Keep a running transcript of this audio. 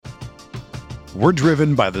We're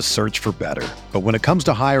driven by the search for better. But when it comes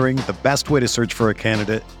to hiring, the best way to search for a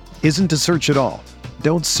candidate isn't to search at all.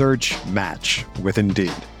 Don't search, match with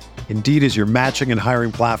Indeed. Indeed is your matching and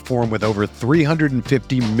hiring platform with over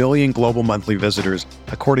 350 million global monthly visitors,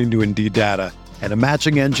 according to Indeed data, and a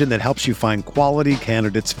matching engine that helps you find quality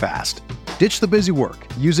candidates fast. Ditch the busy work.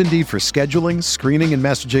 Use Indeed for scheduling, screening, and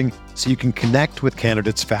messaging so you can connect with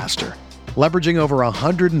candidates faster. Leveraging over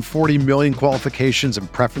 140 million qualifications and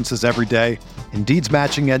preferences every day, Indeed's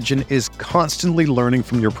matching engine is constantly learning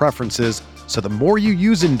from your preferences, so the more you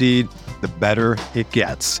use Indeed, the better it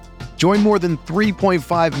gets. Join more than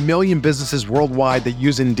 3.5 million businesses worldwide that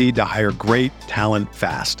use Indeed to hire great talent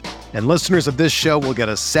fast. And listeners of this show will get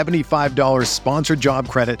a $75 sponsored job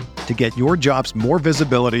credit to get your jobs more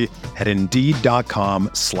visibility at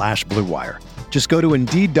Indeed.com/Blue Wire. Just go to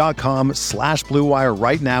Indeed.com/Blue Wire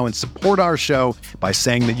right now and support our show by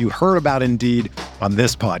saying that you heard about Indeed on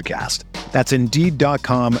this podcast. That's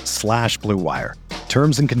Indeed.com/Blue Wire.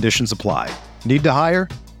 Terms and conditions apply. Need to hire?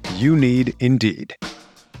 You need Indeed.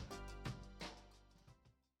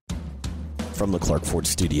 From the Clark Ford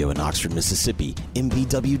Studio in Oxford, Mississippi,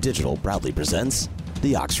 MVW Digital proudly presents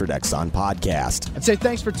the Oxford Exxon Podcast. I'd say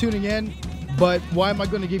thanks for tuning in, but why am I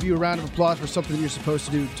going to give you a round of applause for something that you're supposed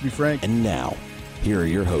to do, to be frank? And now, here are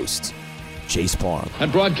your hosts, Chase Parham.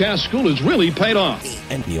 And broadcast school has really paid off.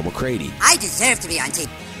 And Neil McCready. I deserve to be on TV.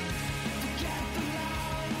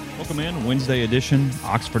 Welcome in, Wednesday edition,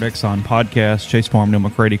 Oxford Exxon Podcast. Chase Parham, Neil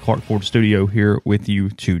McCready, Clark Ford Studio here with you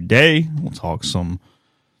today. We'll talk some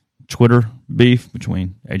Twitter beef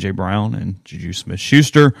between A.J. Brown and Juju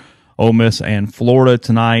Smith-Schuster. Ole Miss and Florida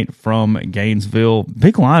tonight from Gainesville.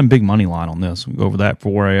 Big line, big money line on this. We'll go over that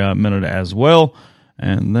for a minute as well.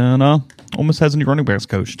 And then Ole Miss has a new running backs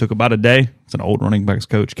coach. Took about a day. It's an old running backs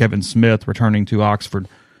coach, Kevin Smith, returning to Oxford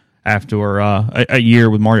after a year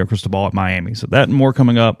with Mario Cristobal at Miami. So that and more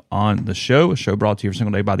coming up on the show. A show brought to you every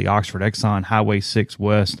single day by the Oxford Exxon, Highway 6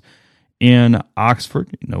 West in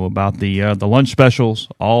Oxford. You know about the lunch specials,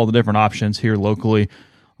 all the different options here locally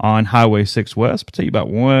on Highway 6 West. I'll tell you about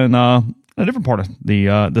one, a different part of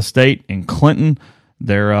the state in Clinton,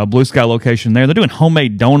 their Blue Sky location there. They're doing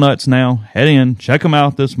homemade donuts now. Head in, check them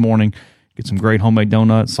out this morning. Get some great homemade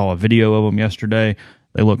donuts. Saw a video of them yesterday.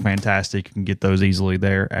 They look fantastic. You can get those easily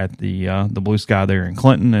there at the Blue Sky there in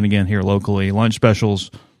Clinton. And again, here locally, lunch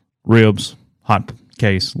specials, ribs, hot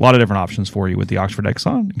case, a lot of different options for you with the Oxford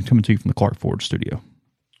Exxon. Coming to you from the Clark Ford Studio.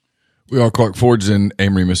 We are Clark Ford's in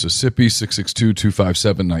Amory, Mississippi.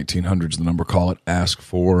 662-257-1900 is the number. Call it. Ask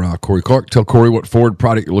for Corey Clark. Tell Corey what Ford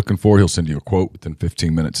product you're looking for. He'll send you a quote within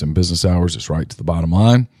 15 minutes in business hours. It's right to the bottom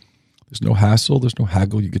line. There's no hassle. There's no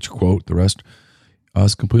haggle. You get your quote. The rest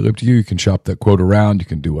is completely up to you. You can shop that quote around. You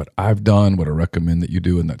can do what I've done, what I recommend that you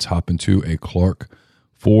do, and that's hop into a Clark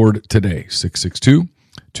Ford today.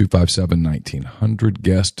 662-257-1900.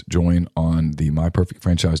 Guest join on the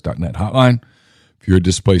myperfectfranchise.net hotline. If you're a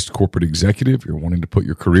displaced corporate executive, you're wanting to put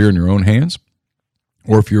your career in your own hands,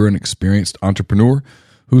 or if you're an experienced entrepreneur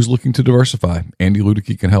who's looking to diversify, Andy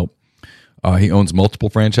Ludicky can help. He owns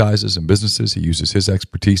multiple franchises and businesses. He uses his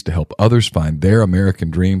expertise to help others find their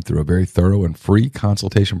American dream through a very thorough and free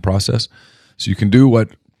consultation process. So you can do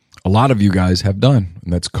what a lot of you guys have done,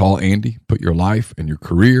 and that's call Andy, put your life and your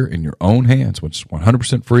career in your own hands, which is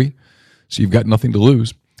 100% free, so you've got nothing to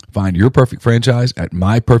lose. Find your perfect franchise at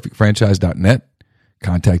myperfectfranchise.net.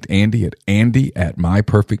 Contact Andy at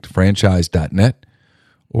andy@myperfectfranchise.net,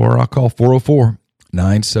 or I'll call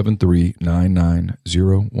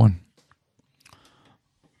 404-973-9901.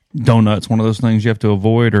 Donuts, one of those things you have to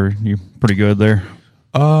avoid, or you're pretty good there?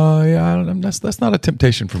 Yeah, that's not a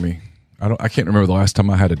temptation for me. I can't remember the last time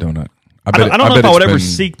I had a donut. I don't know if I would ever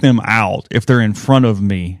seek them out. If they're in front of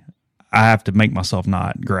me, I have to make myself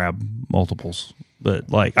not grab multiples.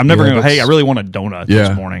 But like, I'm never going to go, hey, I really want a donut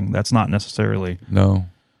this morning. That's not necessarily. No,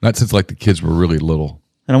 not since like the kids were really little.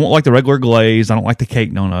 And I won't like the regular glaze. I don't like the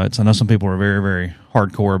cake donuts. I know some people are very, very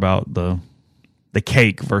hardcore about the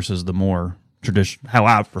cake versus the more traditional, how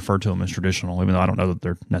I refer to them as traditional, even though I don't know that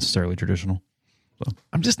they're necessarily traditional. So.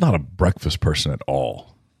 I'm just not a breakfast person at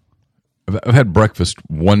all. I've had breakfast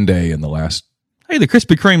one day in the last. Hey, the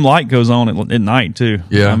Krispy Kreme light goes on at night too.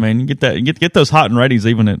 Yeah, I mean, you get that. You get those hot and readies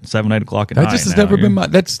even at 7, 8 o'clock at night. That just has never been my.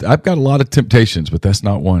 I've got a lot of temptations, but that's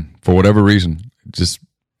not one for whatever reason.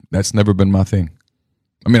 That's never been my thing.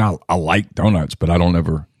 I mean, I like donuts, but I don't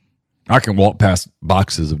ever. I can walk past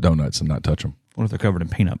boxes of donuts and not touch them. What if they're covered in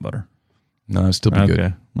peanut butter? No, it'd still be good.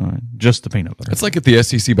 Okay, all right, just the peanut butter. It's like at the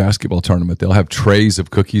SEC basketball tournament, they'll have trays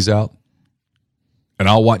of cookies out. And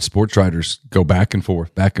I'll watch sports writers go back and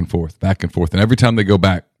forth, back and forth, back and forth. And every time they go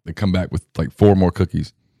back, they come back with like 4 more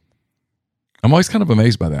cookies. I'm always kind of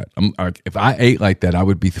amazed by that. If I ate like that, I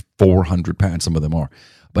would be 400 pounds. Some of them are,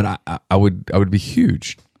 but I would be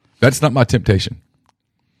huge. That's not my temptation.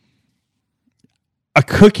 A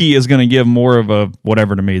cookie is going to give more of a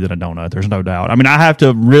whatever to me than a donut. There's no doubt. I mean, I have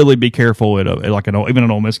to really be careful at even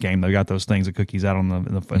an Ole Miss game. They got those things of cookies out on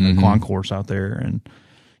in the concourse out there, and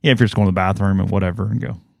if you're just going to the bathroom and whatever, and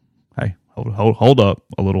go, hey, hold up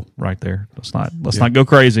a little right there. Let's not go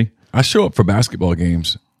crazy. I show up for basketball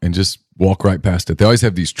games and just walk right past it. They always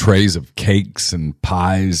have these trays of cakes and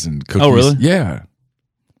pies and cookies. Oh, really? Yeah.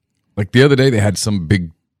 Like the other day, they had some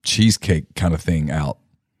big cheesecake kind of thing out.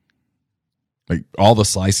 Like all the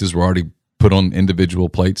slices were already put on individual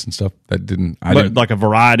plates and stuff. I didn't like a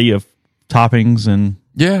variety of toppings and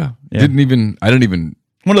I didn't even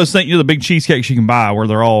one of those things, the big cheesecakes you can buy where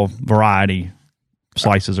they're all variety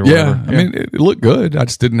slices or whatever. I mean, it looked good. I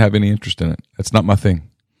just didn't have any interest in it. That's not my thing.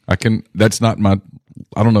 It's not my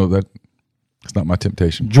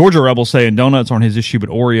temptation. Georgia Rebel saying donuts aren't his issue, but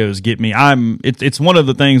Oreos get me. It's one of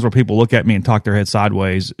the things where people look at me and talk their head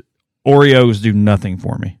sideways. Oreos do nothing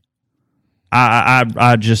for me.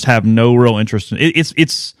 I just have no real interest in it.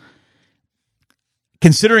 It's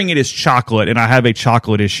considering it is chocolate and I have a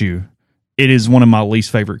chocolate issue. It is one of my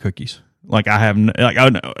least favorite cookies. Like I have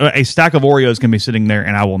a stack of Oreos can be sitting there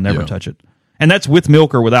and I will never touch it. And that's with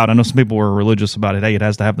milk or without. I know some people are religious about it. Hey, it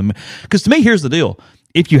has to have the milk. Because to me, here's the deal.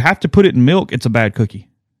 If you have to put it in milk, it's a bad cookie.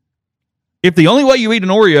 If the only way you eat an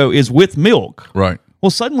Oreo is with milk, right? Well,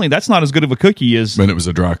 suddenly that's not as good of a cookie as when it was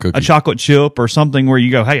a dry cookie, a chocolate chip or something where you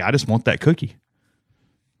go, hey, I just want that cookie.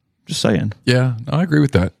 Just saying. Yeah, I agree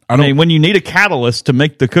with that. I mean, when you need a catalyst to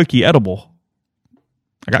make the cookie edible,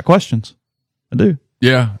 I got questions. I do.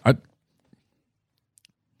 Yeah,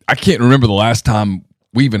 I can't remember the last time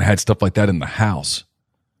we even had stuff like that in the house.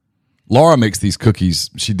 Laura makes these cookies.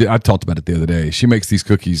 I talked about it the other day. She makes these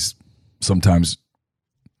cookies sometimes,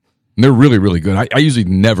 and they're really, really good. I usually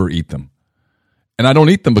never eat them. And I don't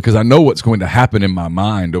eat them because I know what's going to happen in my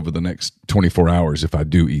mind over the next 24 hours if I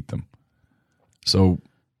do eat them. So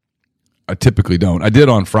I typically don't. I did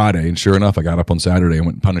on Friday, and sure enough, I got up on Saturday and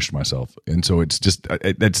went and punished myself. And so it's just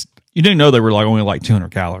that's. You do know they were only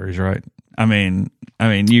 200 calories, right? I mean,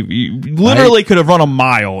 you literally could have run a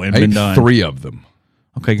mile and been done. 3 of them.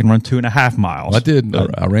 Okay, you can run 2.5 miles. Well, I did.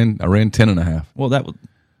 I ran 10.5. Well, that was.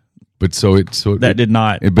 But that did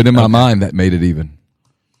not. But in my mind, that made it even.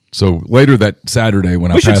 So later that Saturday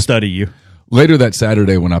when we should study you. Later that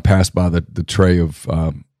Saturday when I passed by the tray of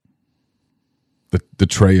the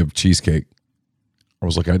tray of cheesecake, I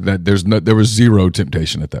was like, there was zero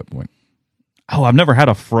temptation at that point. Oh, I've never had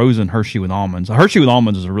a frozen Hershey with almonds. A Hershey with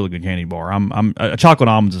almonds is a really good candy bar. A chocolate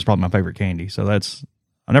almonds is probably my favorite candy. So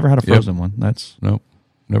I never had a frozen one. Nope,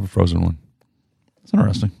 never frozen one. It's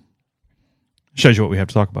interesting. Shows you what we have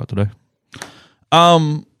to talk about today.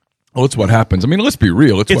 Well, it's what happens. I mean, let's be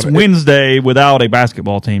real. It's Wednesday without a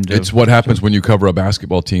basketball team. It's what happens when you cover a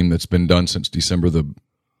basketball team that's been done since December the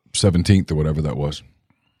 17th or whatever that was.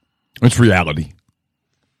 It's reality.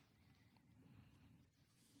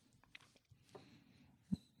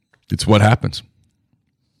 It's what happens.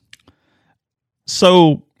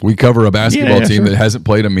 So we cover a basketball team that hasn't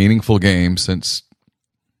played a meaningful game since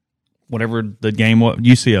whatever the game was,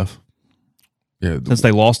 UCF. Yeah, since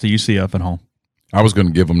they lost to UCF at home. I was going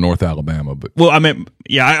to give them North Alabama, but well, I mean,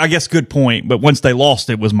 I guess good point. But once they lost,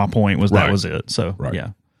 it was my point. That was it. So yeah,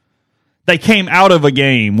 they came out of a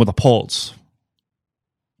game with a pulse.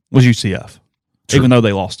 Was UCF, even though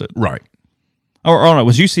they lost it, right? Or no,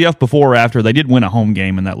 was UCF before or after? They did win a home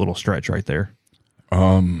game in that little stretch right there.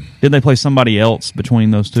 Did they play somebody else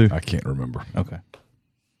between those two? I can't remember. Okay.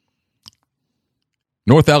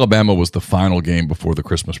 North Alabama was the final game before the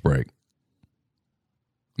Christmas break.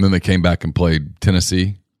 And then they came back and played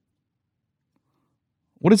Tennessee.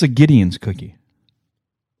 What is a Gideon's cookie?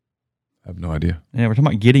 I have no idea. Yeah, we're talking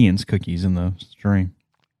about Gideon's cookies in the stream.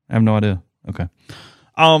 I have no idea. Okay.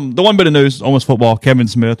 The one bit of news, Ole Miss football, Kevin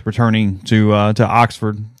Smith returning to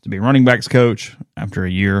Oxford to be running backs coach after a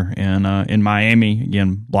year in Miami.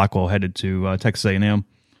 Again, Blackwell headed to Texas A&M.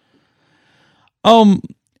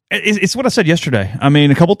 It's what I said yesterday. I mean,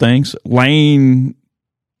 a couple things. Lane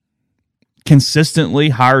consistently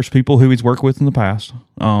hires people who he's worked with in the past.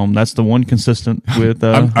 That's the one consistent with.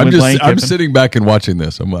 I'm sitting back and watching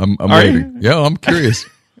this. I'm waiting. Yeah, I'm curious.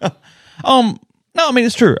 No, I mean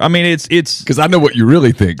it's true. I mean it's because I know what you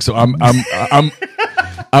really think. So I'm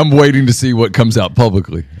waiting to see what comes out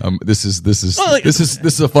publicly. This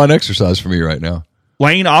is a fun exercise for me right now.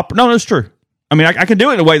 Lane no, it's true. I mean, I can do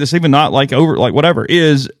it in a way that's even not whatever.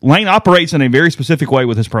 Lane operates in a very specific way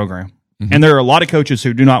with his program. Mm-hmm. And there are a lot of coaches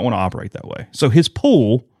who do not want to operate that way. So his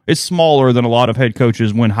pool It's smaller than a lot of head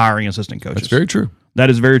coaches when hiring assistant coaches. That's very true. That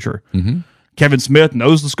is very true. Mm-hmm. Kevin Smith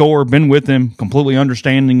knows the score, been with him, completely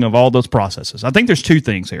understanding of all those processes. I think there's two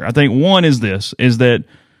things here. I think one is that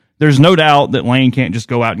there's no doubt that Lane can't just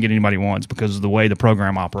go out and get anybody he wants because of the way the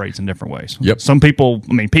program operates in different ways. Yep. Some people,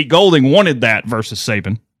 Pete Golding wanted that versus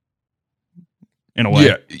Saban. In a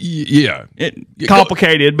way. Yeah.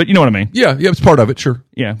 Complicated, but you know what I mean. Yeah, it's part of it, sure.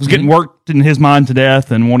 Yeah, it was getting worked in his mind to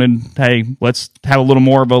death and wanted, hey, let's have a little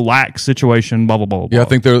more of a lax situation, blah, blah, blah, blah. Yeah, I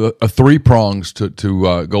think there are three prongs to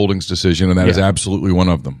Golding's decision, and that is absolutely one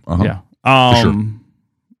of them. Uh-huh. Yeah. For sure.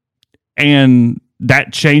 And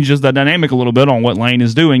that changes the dynamic a little bit on what Lane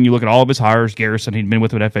is doing. You look at all of his hires, Garrison, he'd been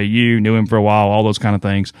with him at FAU, knew him for a while, all those kind of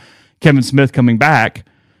things. Kevin Smith coming back.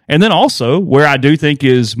 And then also, where I do think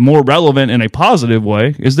is more relevant in a positive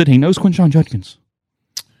way, is that he knows Quinshon Judkins.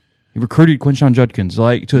 He recruited Quinshon Judkins,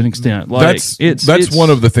 to an extent. That's one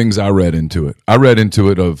of the things I read into it. I read into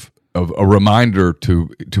it of a reminder to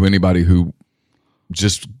anybody who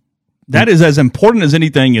just... That is as important as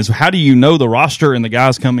anything is how do you know the roster and the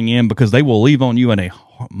guys coming in, because they will leave on you in a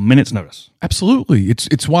minute's notice. Absolutely.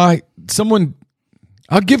 It's why someone...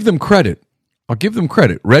 I'll give them credit.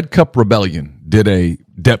 Red Cup Rebellion did a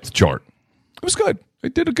depth chart. It was good. They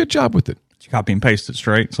did a good job with it. Did you copy and paste it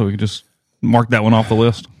straight so we could just mark that one off the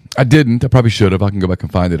list? I didn't. I probably should have. I can go back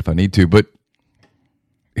and find it if I need to. But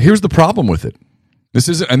here's the problem with it. This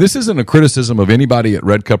isn't a criticism of anybody at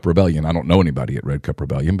Red Cup Rebellion. I don't know anybody at Red Cup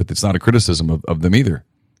Rebellion, but it's not a criticism of them either.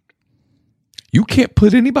 You can't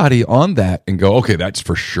put anybody on that and go, okay, that's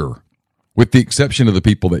for sure, with the exception of the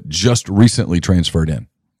people that just recently transferred in.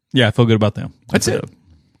 Yeah, I feel good about them. That's it.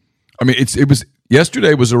 It was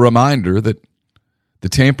yesterday was a reminder that the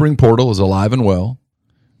tampering portal is alive and well,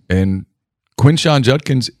 and Quinshon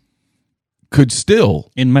Judkins could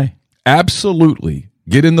still in May absolutely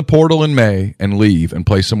get in the portal in May and leave and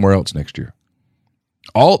play somewhere else next year.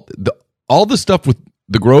 All the stuff with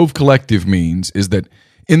the Grove Collective means is that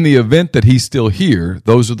in the event that he's still here,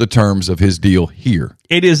 those are the terms of his deal here.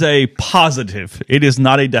 It is a positive. It is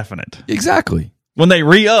not a definite. Exactly. When they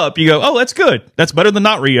re-up, you go, oh, that's good. That's better than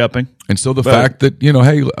not re-upping. And so the fact that,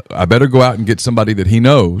 hey, I better go out and get somebody that he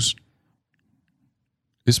knows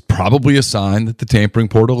is probably a sign that the tampering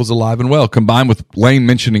portal is alive and well, combined with Lane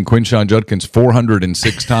mentioning Quinshon Judkins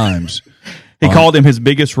 406 times. He called him his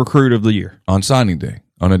biggest recruit of the year. On signing day,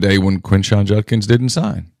 on a day when Quinshon Judkins didn't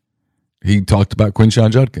sign. He talked about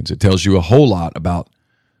Quinshon Judkins. It tells you a whole lot about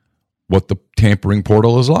what the tampering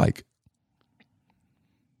portal is like.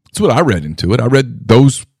 That's what I read into it. I read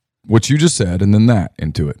what you just said, and then that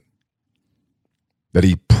into it. That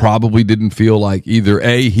he probably didn't feel like either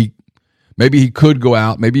maybe he could go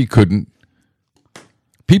out, maybe he couldn't.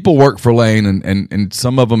 People work for Lane, and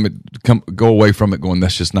some of them go away from it going,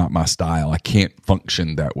 that's just not my style. I can't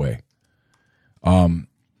function that way. And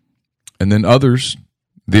then others,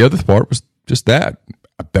 the other part was just that.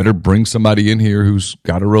 I better bring somebody in here who's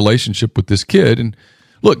got a relationship with this kid. And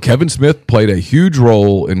look, Kevin Smith played a huge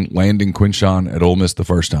role in landing Quinshon at Ole Miss the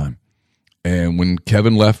first time. And when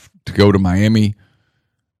Kevin left to go to Miami,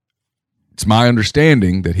 it's my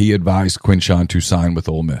understanding that he advised Quinshon to sign with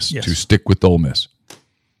Ole Miss, to stick with Ole Miss.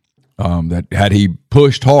 That had he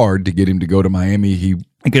pushed hard to get him to go to Miami, he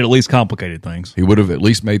could at least complicated things. He would have at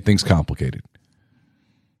least made things complicated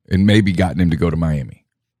and maybe gotten him to go to Miami.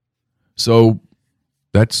 So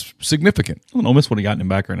that's significant. Well, Ole Miss would have gotten him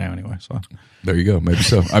back right now anyway. So there you go. Maybe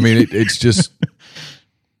so. It's just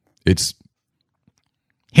it's.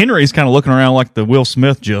 Henry's kind of looking around like the Will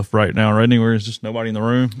Smith gif right now, right? Where there's just nobody in the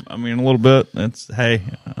room. A little bit. It's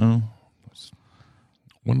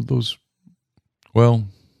one of those. Well,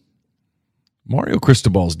 Mario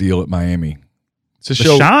Cristobal's deal at Miami. It's a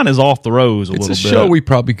show. The shine is off the rose a little bit. It's a show we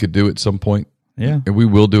probably could do at some point. Yeah, and we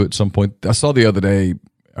will do it at some point. I saw the other day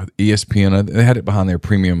ESPN. They had it behind their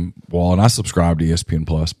premium wall, and I subscribe to ESPN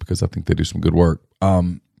Plus because I think they do some good work.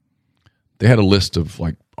 They had a list of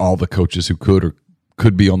like all the coaches who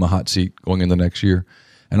could be on the hot seat going in the next year,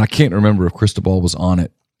 and I can't remember if Cristobal was on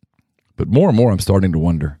it. But more and more, I'm starting to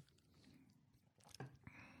wonder.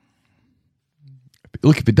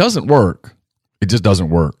 Look, if it doesn't work, it just doesn't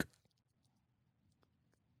work.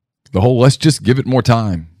 The whole let's just give it more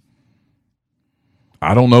time.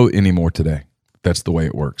 I don't know anymore today. That's the way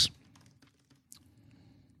it works.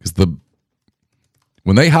 Because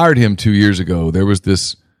when they hired him 2 years ago, there was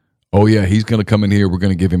this, oh yeah, he's going to come in here. We're going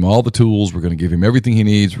to give him all the tools. We're going to give him everything he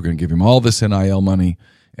needs. We're going to give him all this NIL money,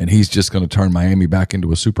 and he's just going to turn Miami back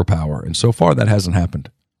into a superpower. And so far, that hasn't happened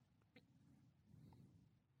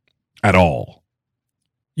at all.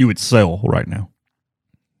 You would sell right now.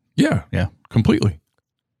 Yeah, completely.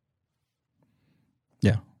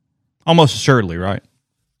 Yeah. Almost assuredly, right?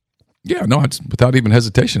 Yeah, no, without even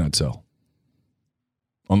hesitation, I'd sell.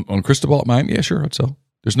 On Cristobal at mine, yeah, sure, I'd sell.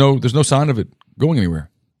 There's no sign of it going anywhere.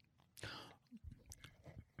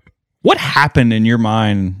 What happened in your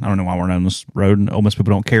mind? I don't know why we're on this road and Ole Miss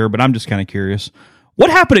people don't care, but I'm just kind of curious. What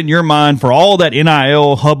happened in your mind for all that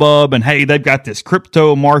NIL hubbub and, hey, they've got this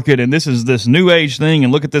crypto market and this is this new age thing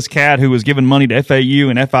and look at this cat who was giving money to FAU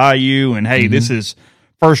and FIU and, hey, this is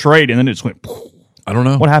first rate, and then it just went, I don't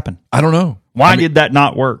know. What happened? I don't know. Why did that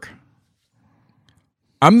not work?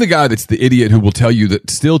 I'm the guy that's the idiot who will tell you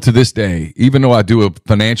that still to this day, even though I do a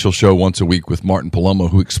financial show once a week with Martin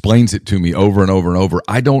Palomo, who explains it to me over and over and over,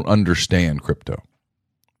 I don't understand crypto.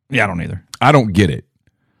 Yeah, I don't either. I don't get it.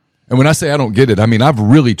 And when I say I don't get it, I mean I've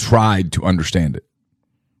really tried to understand it.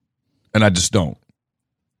 And I just don't.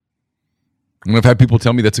 And I've had people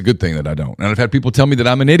tell me that's a good thing that I don't. And I've had people tell me that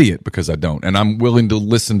I'm an idiot because I don't. And I'm willing to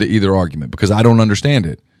listen to either argument because I don't understand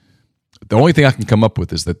it. The only thing I can come up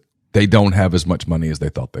with is that they don't have as much money as they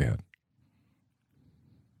thought they had.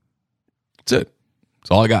 That's it.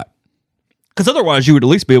 That's all I got. Because otherwise you would at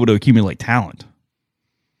least be able to accumulate talent.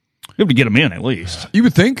 You have to get them in at least. You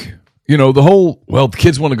would think. You know, the whole, the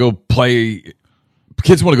kids want to go play,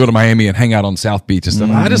 kids want to go to Miami and hang out on South Beach and stuff.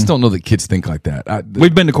 I just don't know that kids think like that.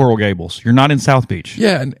 We've been to Coral Gables. You're not in South Beach.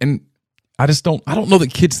 Yeah, and I just don't, I don't know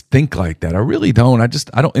that kids think like that. I really don't.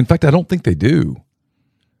 In fact, I don't think they do.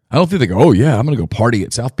 I don't think they go, oh, yeah, I'm going to go party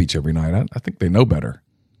at South Beach every night. I think they know better.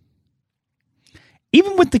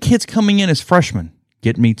 Even with the kids coming in as freshmen,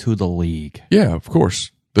 get me to the league. Yeah, of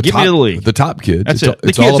course. Get me to the league. The top kids. That's it.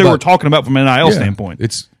 The kids that we're talking about from an NIL standpoint.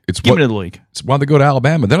 It's get me to the league. It's why they go to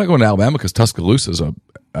Alabama. They're not going to Alabama because Tuscaloosa is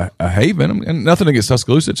a haven. And nothing against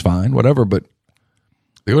Tuscaloosa. It's fine, whatever. But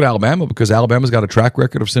they go to Alabama because Alabama's got a track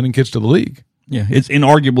record of sending kids to the league. Yeah, it's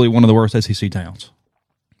inarguably one of the worst SEC towns.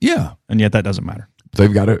 Yeah. And yet that doesn't matter.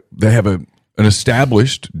 They have an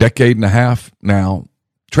established decade and a half now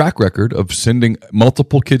track record of sending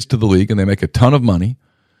multiple kids to the league, and they make a ton of money,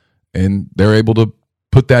 and they're able to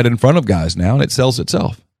put that in front of guys now, and it sells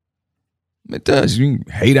itself. It does. You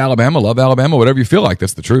can hate Alabama, love Alabama, whatever you feel like.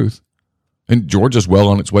 That's the truth. And Georgia's well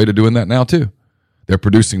on its way to doing that now too. They're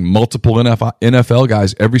producing multiple NFL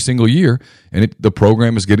guys every single year, and the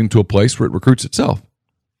program is getting to a place where it recruits itself.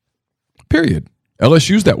 Period.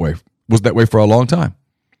 LSU's that way. Was that way for a long time.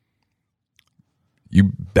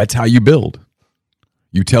 That's how you build.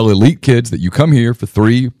 You tell elite kids that you come here for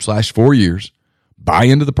 3/4 years, buy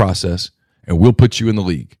into the process, and we'll put you in the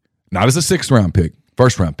league. Not as a 6th round pick,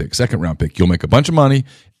 1st round pick, 2nd round pick. You'll make a bunch of money,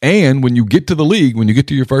 and when you get to the league, when you get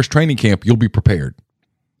to your first training camp, you'll be prepared.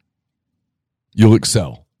 You'll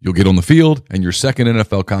excel. You'll get on the field, and your second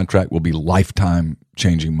NFL contract will be lifetime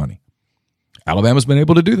changing money. Alabama's been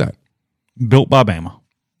able to do that. Built by Bama.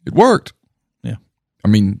 It worked. Yeah. I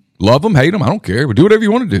mean, love them, hate them, I don't care. But do whatever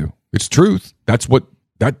you want to do. It's truth. That's what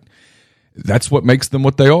makes them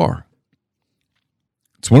what they are.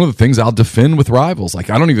 It's one of the things I'll defend with Rivals. Like,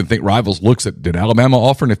 I don't even think Rivals looks at, did Alabama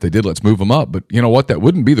offer? And if they did, let's move them up. But you know what? That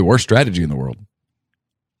wouldn't be the worst strategy in the world.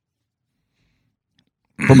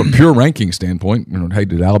 From a pure ranking standpoint, hey,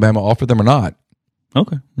 did Alabama offer them or not?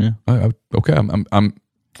 Okay. Yeah. Okay. I'm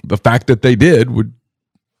the fact that they did would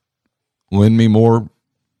lend me more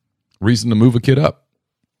reason to move a kid up.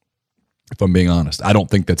 If I'm being honest, I don't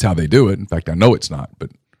think that's how they do it. In fact, I know it's not, but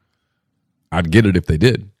I'd get it if they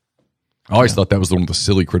did. I always thought that was one of the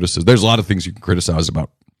silly criticisms. There's a lot of things you can criticize about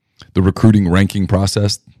the recruiting ranking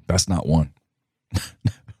process. That's not one.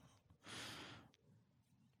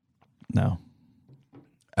 No.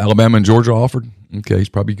 Alabama and Georgia offered. Okay, he's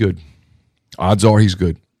probably good. Odds are he's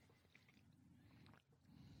good.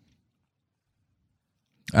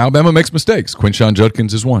 Alabama makes mistakes. Quinshon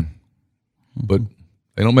Judkins is one. But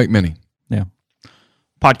they don't make many. Yeah.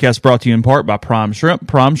 Podcast brought to you in part by Prime Shrimp,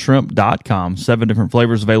 primeshrimp.com. 7 different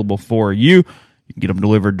flavors available for you. You can get them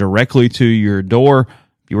delivered directly to your door.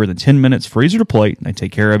 Fewer than 10 minutes, freezer to plate. They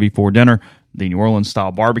take care of you for dinner. The New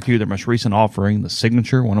Orleans-style barbecue, their most recent offering, the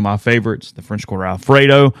signature, one of my favorites, the French Quarter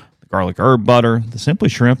Alfredo, the garlic herb butter. The Simply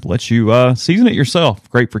Shrimp lets you season it yourself.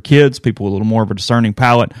 Great for kids, people with a little more of a discerning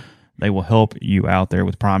palate. They will help you out there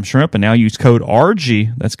with Prime Shrimp. And now use code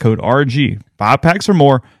RG. That's code RG. 5 packs or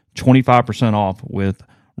more, 25% off with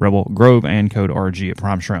Rebel Grove and code RG at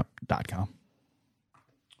primeshrimp.com.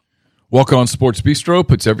 Walk On Sports Bistro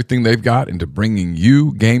puts everything they've got into bringing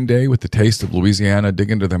you game day with the taste of Louisiana. Dig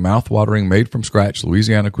into their mouth-watering, made-from-scratch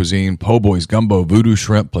Louisiana cuisine, po' boys, gumbo, voodoo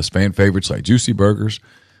shrimp, plus fan favorites like juicy burgers,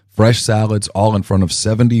 fresh salads, all in front of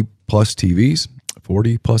 70-plus TVs,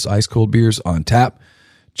 40-plus ice-cold beers on tap.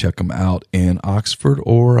 Check them out in Oxford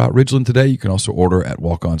or Ridgeland today. You can also order at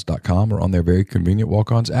walkons.com or on their very convenient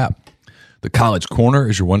Walk-Ons app. The College Corner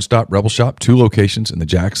is your one-stop Rebel shop, 2 locations in the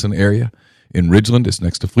Jackson area. In Ridgeland, it's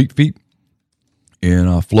next to Fleet Feet. In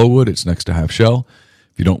Flowood, it's next to Half Shell.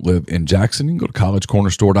 If you don't live in Jackson, you can go to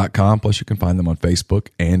collegecornerstore.com. Plus, you can find them on Facebook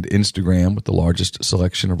and Instagram with the largest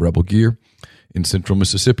selection of Rebel gear in central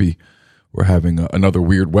Mississippi. We're having another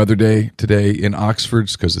weird weather day today in Oxford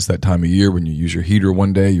because it's that time of year when you use your heater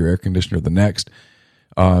one day, your air conditioner the next.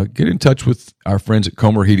 Get in touch with our friends at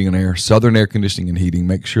Comer Heating and Air, Southern Air Conditioning and Heating.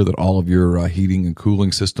 Make sure that all of your heating and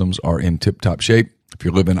cooling systems are in tip-top shape. If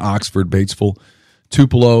you live in Oxford, Batesville,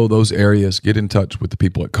 Tupelo, those areas, get in touch with the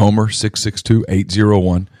people at Comer,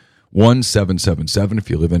 662-801-1777. If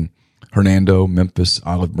you live in Hernando, Memphis,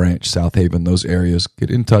 Olive Branch, South Haven, those areas, get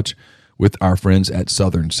in touch with our friends at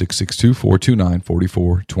Southern,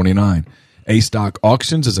 662-429-4429. A-Stock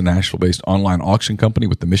Auctions is a Nashville-based online auction company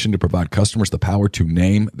with the mission to provide customers the power to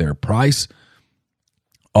name their price.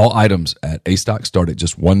 All items at A-Stock start at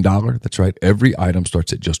just $1. That's right. Every item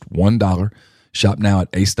starts at just $1. Shop now at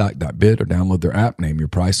astock.bid or download their app. Name your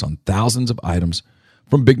price on thousands of items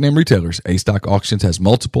from big-name retailers. A-Stock Auctions has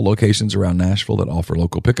multiple locations around Nashville that offer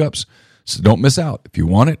local pickups, so don't miss out. If you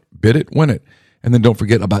want it, bid it, win it. And then don't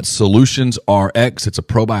forget about Solutions RX. It's a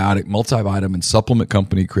probiotic, multivitamin supplement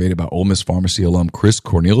company created by Ole Miss Pharmacy alum Chris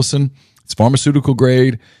Cornelison. It's pharmaceutical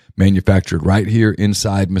grade, manufactured right here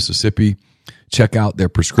inside Mississippi. Check out their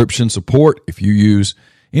prescription support. If you use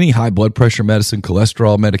any high blood pressure medicine,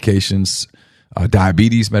 cholesterol medications,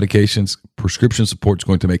 diabetes medications, prescription support is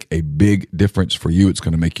going to make a big difference for you. It's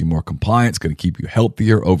going to make you more compliant. It's going to keep you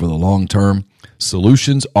healthier over the long term.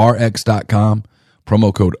 SolutionsRx.com.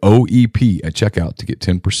 Promo code OEP at checkout to get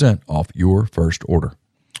 10% off your first order.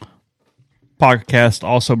 Podcast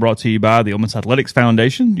also brought to you by the Ole Miss Athletics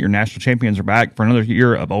Foundation. Your national champions are back for another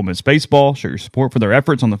year of Ole Miss baseball. Show your support for their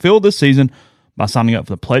efforts on the field this season by signing up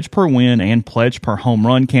for the Pledge Per Win and Pledge Per Home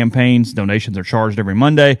Run campaigns. Donations are charged every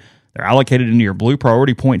Monday. They're allocated into your Blue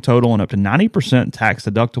Priority point total and up to 90% tax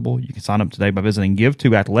deductible. You can sign up today by visiting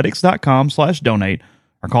givetoathletics.com/donate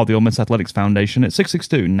or call the Ole Miss Athletics Foundation at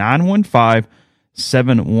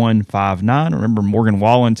 662-915-7159. Remember, Morgan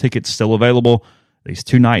Wallen tickets still available these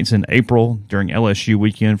 2 nights in April during LSU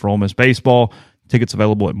weekend for Ole Miss baseball. Tickets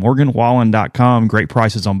available at morganwallen.com. Great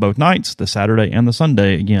prices on both nights, the Saturday and the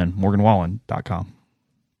Sunday. Again, morganwallen.com.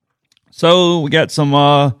 So we got some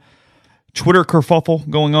Twitter kerfuffle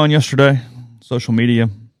going on yesterday, social media.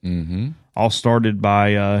 All started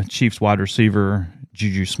by Chiefs wide receiver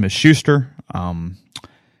Juju Smith-Schuster.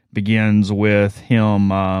 Begins with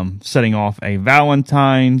him setting off a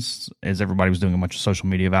Valentine's, as everybody was doing a bunch of social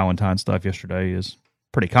media Valentine stuff yesterday is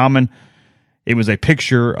pretty common. It was a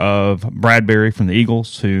picture of Bradbury from the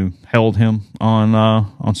Eagles who held him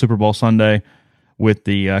on Super Bowl Sunday with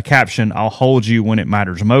the caption, "I'll hold you when it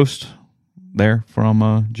matters most," there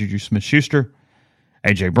from Juju Smith-Schuster.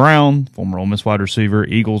 A.J. Brown, former Ole Miss wide receiver,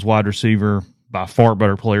 Eagles wide receiver, by far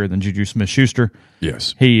better player than Juju Smith-Schuster.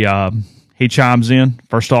 Yes. He chimes in.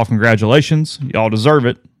 First off, congratulations. Y'all deserve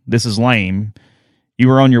it. This is lame. You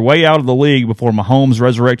were on your way out of the league before Mahomes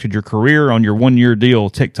resurrected your career on your 1-year deal,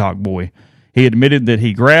 TikTok boy. He admitted that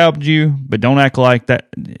he grabbed you, but don't act like that.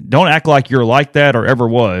 Don't act like you're like that or ever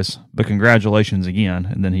was. But congratulations again.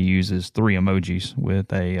 And then he uses 3 emojis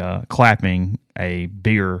with a clapping, a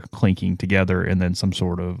beer clinking together, and then some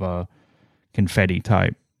sort of confetti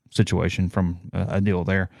type situation from a deal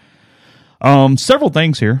there. Several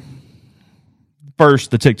things here.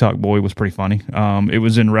 First, the TikTok boy was pretty funny. It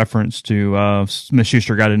was in reference to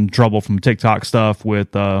Smith-Schuster got in trouble from TikTok stuff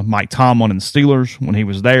with Mike Tomlin and the Steelers when he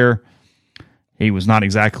was there. He was not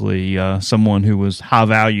exactly someone who was high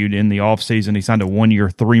valued in the offseason. He signed a 1-year,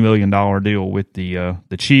 $3 million deal with the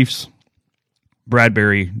Chiefs.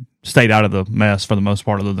 Bradbury stayed out of the mess for the most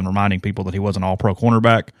part, other than reminding people that he was an all-pro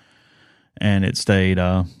cornerback, and it stayed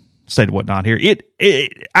whatnot here.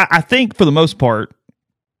 I think for the most part,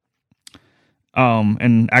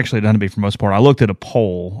 and actually it doesn't be for the most part. I looked at a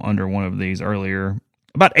poll under one of these earlier.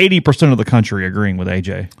 About 80% of the country agreeing with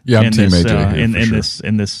AJ. Yeah, I'm team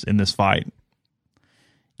AJ in this fight.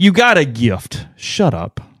 You got a gift. Shut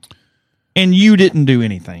up. And you didn't do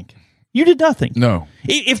anything. You did nothing. No.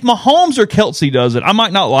 If Mahomes or Kelsey does it, I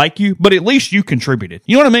might not like you, but at least you contributed.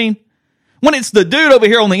 You know what I mean? When it's the dude over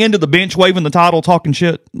here on the end of the bench waving the title, talking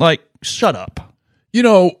shit, like, shut up. You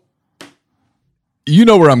know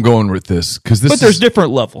where I'm going with this, but there's different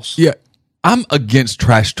levels. Yeah, I'm against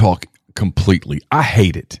trash talk completely. I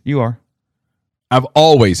hate it. You are. I've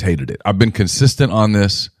always hated it. I've been consistent on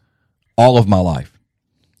this all of my life.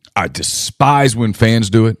 I despise when fans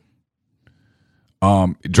do it.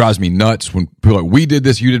 It drives me nuts when people are like, "We did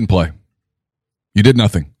this, you didn't play. You did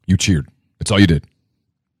nothing. You cheered. That's all you did."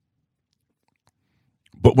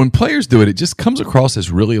 But when players do it, it just comes across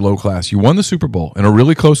as really low class. You won the Super Bowl in a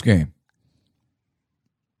really close game.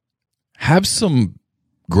 Have some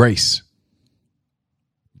grace.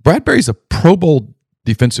 Bradbury's a Pro Bowl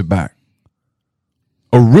defensive back,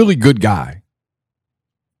 a really good guy,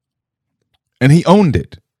 and he owned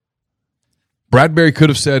it. Bradbury could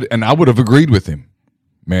have said, and I would have agreed with him,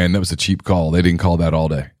 man, that was a cheap call. They didn't call that all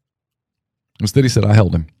day. Instead, he said, I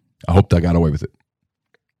held him. I hoped I got away with it.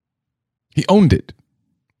 He owned it.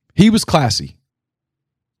 He was classy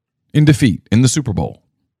in defeat in the Super Bowl,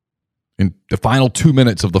 in the final 2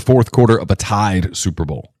 minutes of the fourth quarter of a tied Super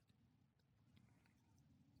Bowl.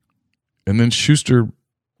 And then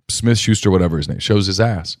Smith Schuster, whatever his name, shows his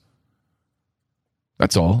ass.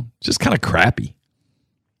 That's all. Just kind of crappy.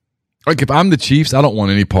 Like, if I'm the Chiefs, I don't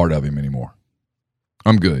want any part of him anymore.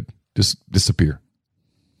 I'm good. Just disappear.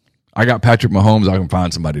 I got Patrick Mahomes. I can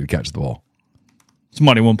find somebody to catch the ball.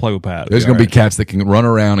 Somebody won't play with Pat. There's going to be cats that can run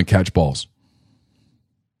around and catch balls.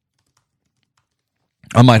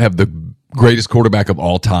 I might have the greatest quarterback of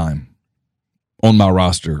all time on my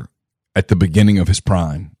roster at the beginning of his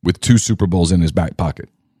prime with 2 Super Bowls in his back pocket.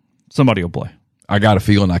 Somebody will play. I got a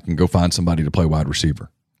feeling I can go find somebody to play wide receiver.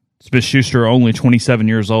 Smith Schuster, only 27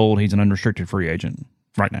 years old. He's an unrestricted free agent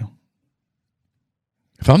right now.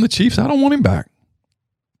 If I'm the Chiefs, I don't want him back.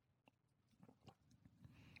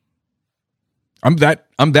 I'm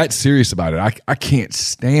that serious about it. I can't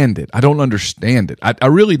stand it. I don't understand it. I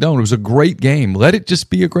really don't. It was a great game. Let it just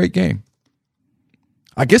be a great game.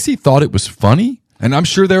 I guess he thought it was funny, and I'm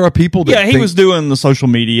sure there are people that he was doing the social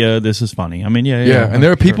media, this is funny. I mean, yeah. And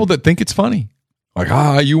there are people that think it's funny.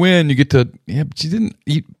 Like, you win, you get to, but you didn't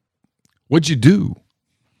eat. What'd you do?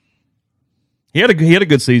 He had a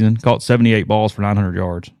good season. Caught 78 balls for 900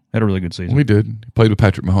 yards. Had a really good season. We did. He played with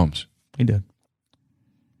Patrick Mahomes. He did.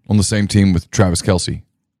 On the same team with Travis Kelce.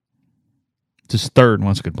 Just third. Well,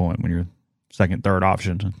 that's a good point. When you're second, third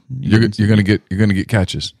option, you're gonna get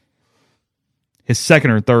catches. His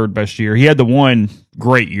second or third best year. He had the one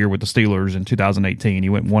great year with the Steelers in 2018. He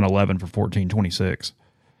went 111 for 1426.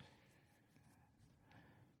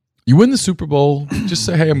 You win the Super Bowl, just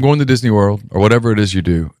say, hey, I'm going to Disney World, or whatever it is you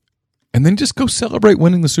do, and then just go celebrate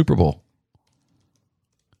winning the Super Bowl.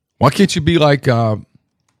 Why can't you be like, I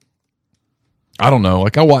don't know,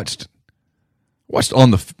 like I watched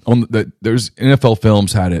on the there's NFL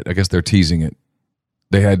Films had it, I guess they're teasing it.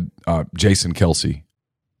 They had Jason Kelce,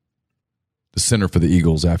 the center for the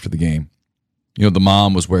Eagles, after the game. You know, the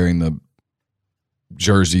mom was wearing the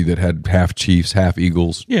jersey that had half Chiefs, half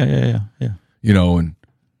Eagles. Yeah. You know, and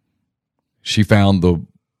she found the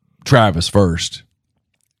Travis first,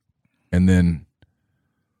 and then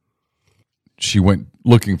she went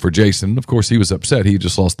looking for Jason. Of course, he was upset. He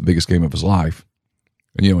just lost the biggest game of his life.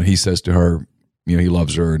 And, you know, and he says to her, you know, he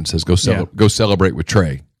loves her and says, go celebrate with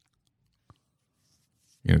Trey.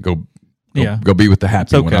 You know, go be with the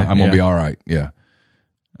happy one. I'm going to be all right. Yeah.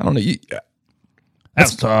 I don't know.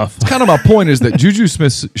 That's tough. Kind of my point is that Juju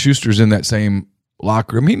Smith-Schuster's in that same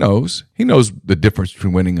locker room. He knows the difference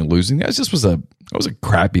between winning and losing. That was a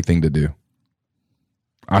crappy thing to do.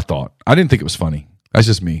 I thought. I didn't think it was funny. That's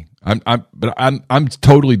just me. I'm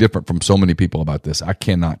totally different from so many people about this. I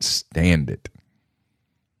cannot stand it.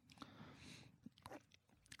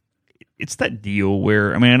 It's that deal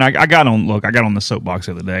where, I mean, I got on the soapbox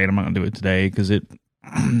the other day, and I'm not going to do it today because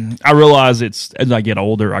I realize as I get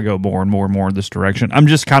older, I go more and more and more in this direction. I'm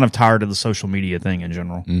just kind of tired of the social media thing in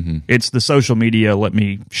general. Mm-hmm. It's the social media, let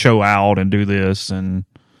me show out and do this. And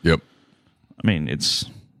yep. I mean, it's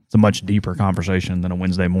a much deeper conversation than a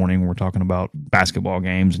Wednesday morning when we're talking about basketball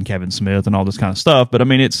games and Kevin Smith and all this kind of stuff. But I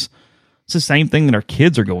mean, it's the same thing that our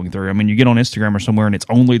kids are going through. I mean, you get on Instagram or somewhere and it's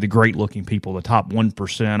only the great looking people, the top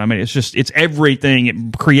 1%. I mean, it's everything.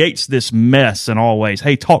 It creates this mess in all ways.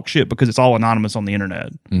 Hey, talk shit because it's all anonymous on the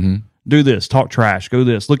internet. Mm-hmm. Do this, talk trash, go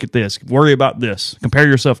this, look at this, worry about this, compare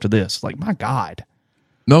yourself to this. Like, my God.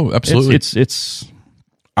 No, absolutely. It's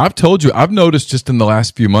I've told you, I've noticed just in the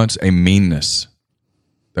last few months a meanness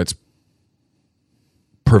that's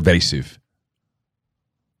pervasive.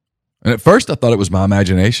 And at first I thought it was my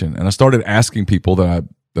imagination, and I started asking people that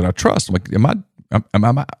I trust. I'm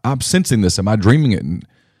like, I'm sensing this? Am I dreaming it? And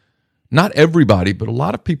not everybody, but a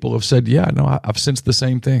lot of people have said, yeah, no, I've sensed the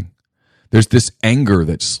same thing. There's this anger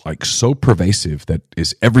that's like so pervasive that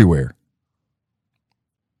is everywhere.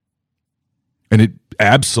 And it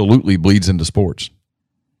absolutely bleeds into sports.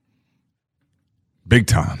 Big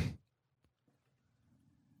time.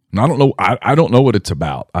 And I don't know. I don't know what it's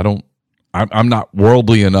about. I'm not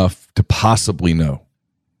worldly enough to possibly know.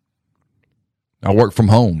 I work from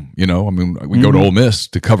home, you know. I mean, we go to Ole Miss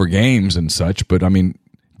to cover games and such, but I mean,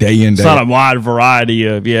 day in, It's day not out. a wide variety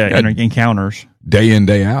of encounters. Day in,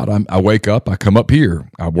 day out. I wake up, I come up here,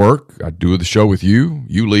 I work, I do the show with you,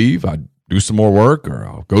 you leave, I do some more work, or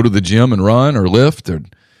I'll go to the gym and run or lift, or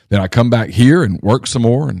then I come back here and work some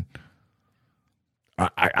more. And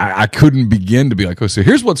I couldn't begin to be like, oh, so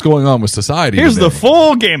here's what's going on with society. Here's today. the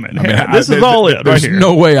full gamut. I mean, This is all it right There's here.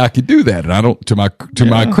 no way I could do that, and I don't. To my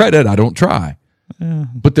credit, I don't try.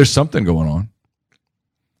 But there's something going on,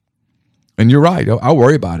 and you're right. I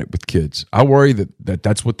worry about it with kids. I worry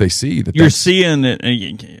that's what they see. You're seeing it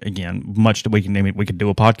again. Much that we could do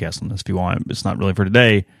a podcast on this if you want. It's not really for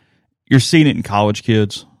today. You're seeing it in college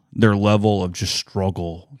kids. Their level of just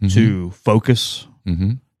struggle to focus,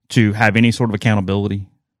 to have any sort of accountability.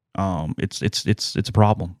 It's a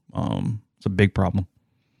problem. It's a big problem.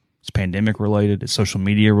 It's pandemic related. It's social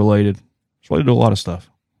media related. It's related to a lot of stuff.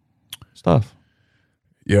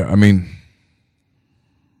 Yeah, I mean,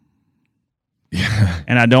 yeah.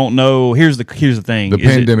 And I don't know. Here's the thing. The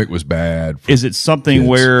pandemic was bad. Is it something kids.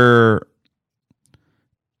 where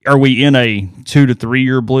are we in a 2 to 3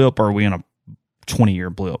 year blip, or are we in a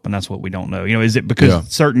 20-year blip? And that's what we don't know. Is it because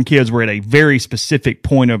certain kids were at a very specific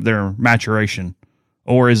point of their maturation,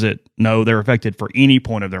 or is it no, they're affected for any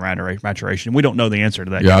point of their maturation? We don't know the answer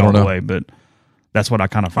to that I don't know. way, but that's what I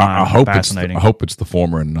kind of find I hope fascinating. I hope it's the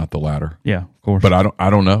former and not the latter. Yeah, of course. But I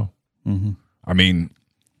don't know. Mm-hmm. I mean,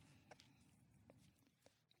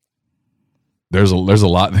 there's a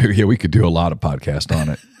lot there. Yeah, we could do a lot of podcasts on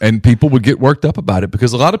it, and people would get worked up about it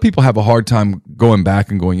because a lot of people have a hard time going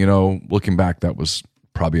back and going, looking back, that was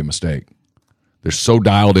probably a mistake. They're so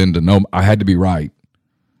dialed in to know I had to be right.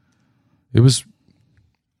 It was.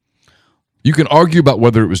 You can argue about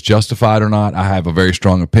whether it was justified or not. I have a very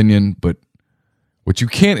strong opinion, but what you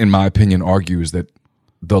can't, in my opinion, argue is that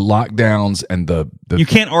the lockdowns and the you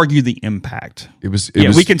can't argue the impact. It was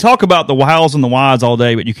we can talk about the hows and the whys all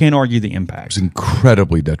day, but you can't argue the impact. It was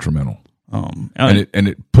incredibly detrimental. And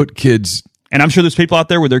it put kids. And I'm sure there's people out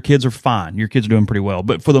there where their kids are fine. Your kids are doing pretty well,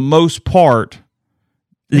 but for the most part,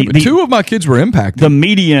 two of my kids were impacted. The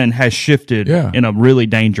median has shifted in a really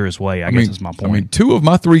dangerous way. I guess is my point. I mean, 2 of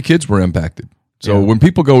my 3 kids were impacted. So when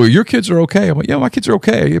people go, your kids are okay, I'm like, yeah, my kids are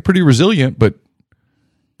okay. They're pretty resilient, but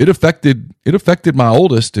it affected my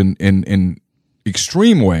oldest in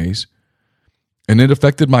extreme ways, and it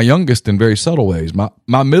affected my youngest in very subtle ways.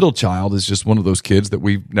 My middle child is just one of those kids that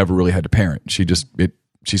we've never really had to parent. She's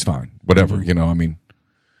fine, whatever. Mm-hmm. I mean,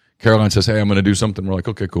 Caroline says, "Hey, I'm going to do something." We're like,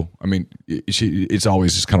 "Okay, cool." I mean, it's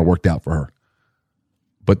always just kind of worked out for her.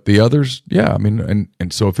 But the others, I mean,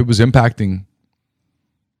 and so if it was impacting,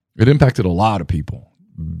 it impacted a lot of people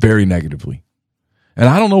very negatively, and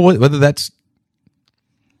I don't know whether that's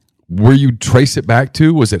where you trace it back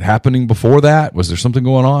to. Was it happening before that? Was there something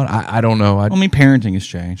going on? I don't know. I mean, parenting has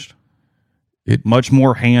changed. Much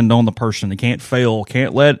more hand on the person. They can't fail.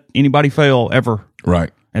 Can't let anybody fail ever.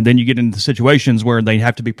 Right. And then you get into situations where they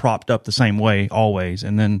have to be propped up the same way always.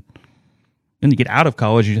 And then you get out of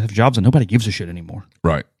college, you have jobs and nobody gives a shit anymore.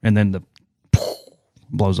 Right. And then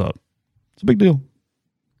blows up. It's a big deal.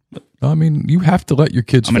 I mean, you have to let your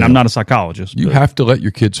kids fail. I'm not a psychologist. You have to let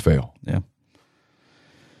your kids fail. Yeah.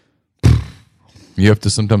 You have to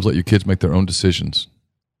sometimes let your kids make their own decisions.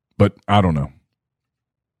 But I don't know.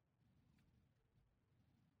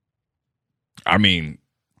 I mean,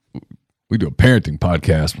 we do a parenting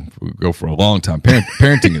podcast. We go for a long time.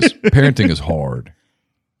 Parenting is hard.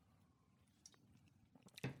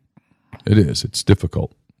 It is. It's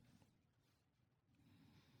difficult.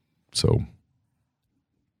 So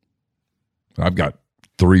I've got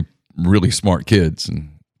 3 really smart kids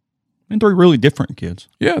and 3 really different kids.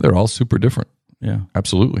 Yeah, they're all super different. Yeah,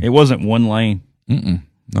 absolutely. It wasn't one lane. No,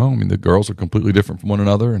 I mean, the girls are completely different from one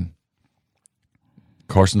another, and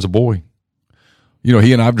Carson's a boy.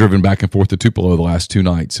 He and I have driven back and forth to Tupelo the last 2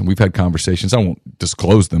 nights, and we've had conversations. I won't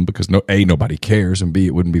disclose them because A, nobody cares, and B,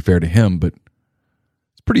 it wouldn't be fair to him, but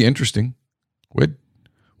it's pretty interesting.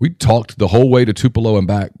 We talked the whole way to Tupelo and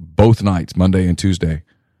back both nights, Monday and Tuesday,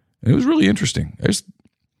 and it was really interesting. It's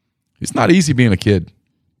not easy being a kid.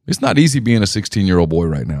 It's not easy being a 16-year-old boy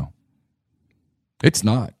right now. It's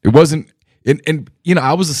not. It wasn't. And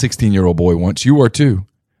I was a 16-year-old boy once. You are too.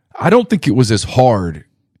 I don't think it was as hard.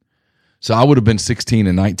 So I would have been 16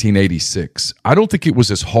 in 1986. I don't think it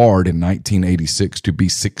was as hard in 1986 to be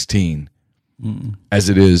 16 as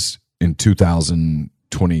it is in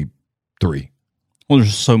 2023. Well,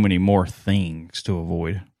 there's so many more things to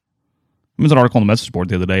avoid. There was an article on the message board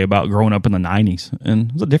the other day about growing up in the 90s,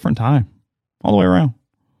 and it was a different time all the way around.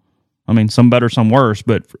 I mean, some better, some worse,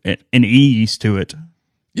 but an ease to it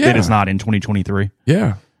that is not in 2023.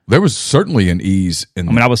 Yeah. There was certainly an ease in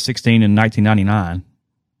I was 16 in 1999.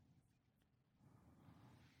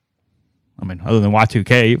 I mean, other than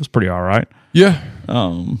Y2K, it was pretty all right. Yeah.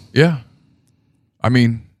 Yeah. I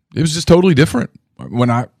mean, it was just totally different.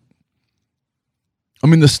 The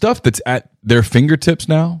stuff that's at their fingertips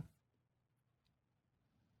now.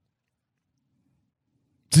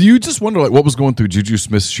 Do you just wonder what was going through Juju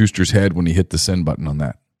Smith-Schuster's head when he hit the send button on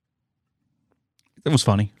that? It was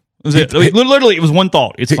funny. Literally, it was one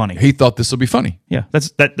thought. It's funny. He thought this will be funny. Yeah,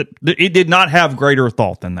 it did not have greater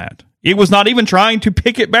thought than that. It was not even trying to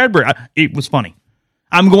pick at Bradbury. It was funny.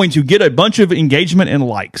 I'm going to get a bunch of engagement and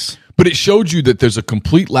likes. But it showed you that there's a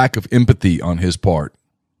complete lack of empathy on his part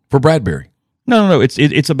for Bradbury. No.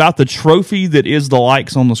 It's about the trophy that is the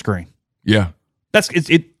likes on the screen. Yeah,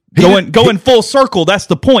 going full circle. That's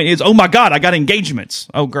the point. Is oh my God, I got engagements.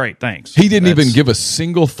 Oh great, thanks. He didn't even give a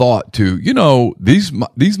single thought to these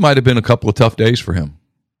might have been a couple of tough days for him.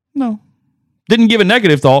 No, didn't give a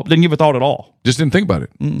negative thought. Didn't give a thought at all. Just didn't think about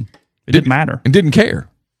it. It didn't matter and didn't care.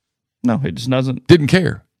 No, it just doesn't. Didn't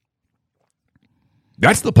care.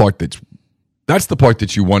 That's the part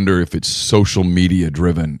that you wonder if it's social media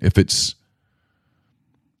driven. If it's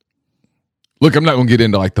look, I'm not going to get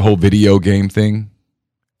into like the whole video game thing,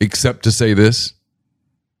 except to say this.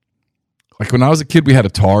 Like when I was a kid, we had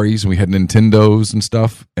Ataris and we had Nintendos and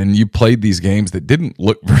stuff, and you played these games that didn't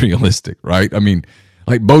look realistic, right? I mean,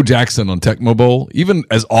 like Bo Jackson on Tecmo Bowl, even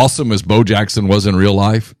as awesome as Bo Jackson was in real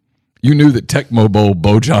life, you knew that Tecmo Bowl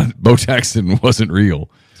Bo Jackson wasn't real.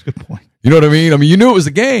 That's a good point. You know what I mean? I mean, you knew it was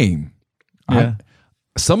a game. Yeah.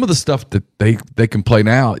 Some of the stuff that they can play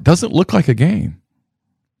now, it doesn't look like a game.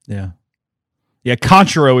 Yeah. Yeah,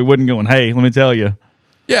 Contra, we wouldn't going, hey, let me tell you.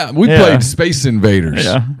 Yeah, we played Space Invaders,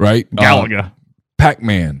 right? Galaga.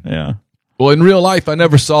 Pac-Man. Yeah. Well, in real life, I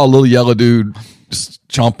never saw a little yellow dude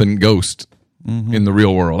chomping Ghost in the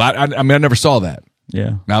real world. I mean, I never saw that.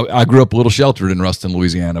 Yeah. Now, I grew up a little sheltered in Ruston,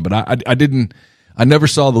 Louisiana, but I never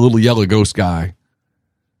saw the little yellow ghost guy,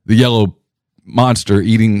 the yellow monster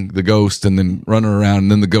eating the ghost and then running around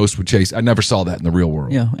and then the ghost would chase. I never saw that in the real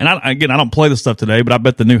world. Yeah. And I don't play this stuff today, but I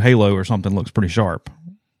bet the new Halo or something looks pretty sharp.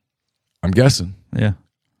 I'm guessing. Yeah.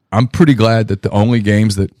 I'm pretty glad that the only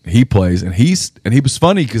games that he plays, and he was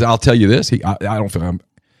funny because I'll tell you this, he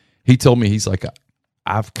told me, he's like,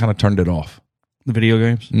 I've kind of turned it off. The video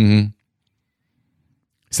games? Mm-hmm.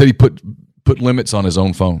 He said he put limits on his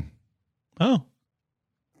own phone. Oh.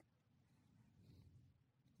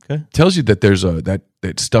 Okay. Tells you that there's that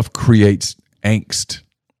stuff creates angst.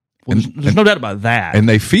 Well, there's no doubt about that. And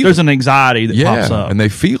they feel there's an anxiety that pops up. And they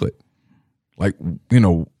feel it. Like,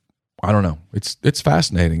 I don't know. It's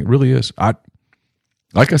fascinating. It really is.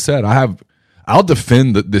 Like I said, I'll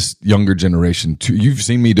defend this younger generation too. You've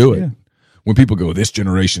seen me do it. Yeah. When people go, this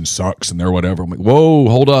generation sucks and they're whatever, I'm like, whoa,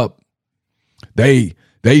 hold up. They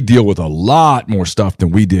deal with a lot more stuff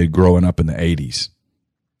than we did growing up in the 80s.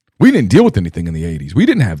 We didn't deal with anything in the 80s. We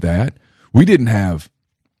didn't have that. We didn't have,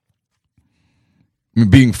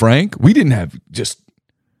 being frank, we didn't have just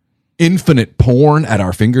infinite porn at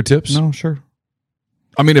our fingertips. No, sure.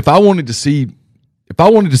 I mean, if I wanted to see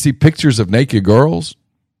pictures of naked girls,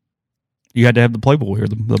 you had to have the Playboy or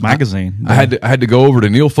the magazine. I had to go over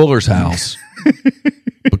to Neil Fuller's house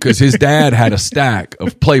because his dad had a stack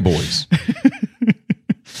of Playboys.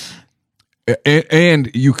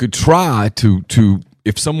 And you could try to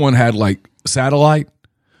if someone had like satellite,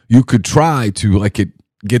 you could try to like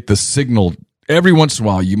get the signal. Every once in a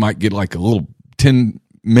while, you might get like a little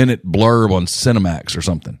 10-minute blurb on Cinemax or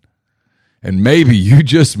something. And you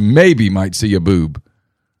just might see a boob.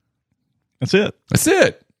 That's it.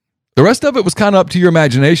 The rest of it was kind of up to your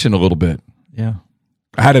imagination a little bit. Yeah.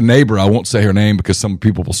 I had a neighbor, I won't say her name because some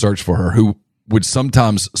people will search for her, who would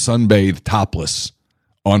sometimes sunbathe topless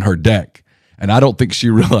on her deck. And I don't think she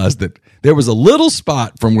realized that there was a little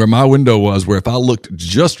spot from where my window was where if I looked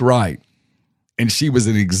just right and she was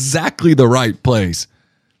in exactly the right place,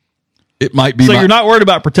 it might be. So you're not worried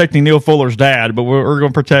about protecting Neil Fuller's dad, but we're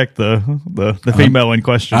going to protect the female in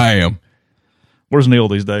question. I am. Where's Neil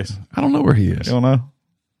these days? I don't know where he is. You don't know?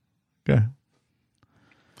 Okay.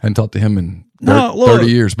 Hadn't talked to him in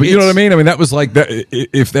 30 years. But you know what I mean? I mean, that was like that.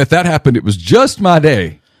 If that happened, it was just my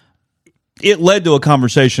day. It led to a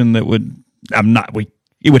conversation that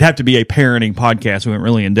it would have to be a parenting podcast. We weren't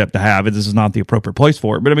really in depth to have it. This is not the appropriate place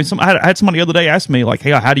for it. But I mean, I had somebody the other day ask me like, "Hey,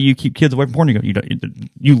 how do you keep kids away from porn?" You go,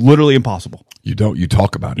 you literally impossible. You don't. You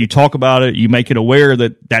talk about it. You talk about it. You make it aware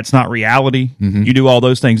that that's not reality. Mm-hmm. You do all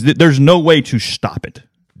those things. There's no way to stop it.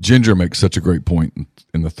 Ginger makes such a great point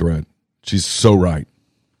in the thread. She's so right.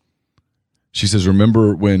 She says,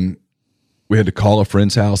 "Remember when we had to call a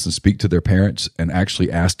friend's house and speak to their parents and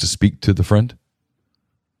actually ask to speak to the friend?"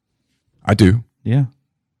 I do. Yeah.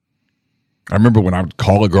 I remember when I would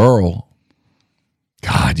call a girl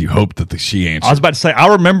God, you hope that she answered. I was about to say, I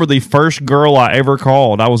remember the first girl I ever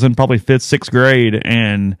called. I was in probably 5th, 6th grade,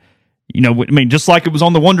 and just like it was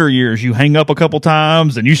on the Wonder Years, you hang up a couple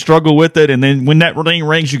times and you struggle with it, and then when that ring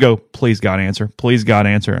rings, you go, "Please God, answer! Please God,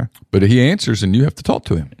 answer!" But he answers, and you have to talk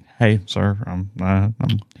to him. Hey, sir, I'm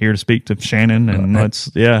here to speak to Shannon, and it's.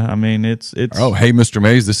 Oh, hey, Mr.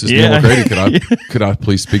 Mays, this is Neil McCready. Could I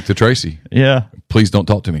please speak to Tracy? Yeah. Please don't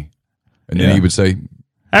talk to me. And then he would say,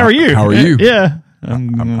 "How are you? How are you?" Yeah.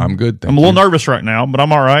 I'm good. I'm a little nervous right now, but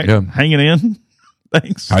I'm all right. Yeah. Hanging in.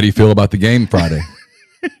 Thanks. How do you feel about the game Friday?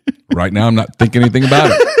 Right now, I'm not thinking anything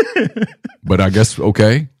about it. But I guess,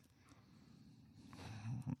 okay.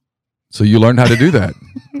 So you learned how to do that.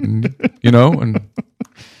 And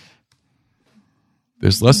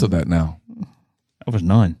there's less of that now. That was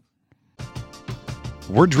none.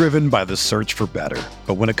 We're driven by the search for better.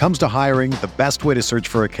 But when it comes to hiring, the best way to search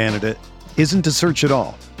for a candidate isn't to search at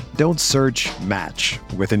all. Don't search, match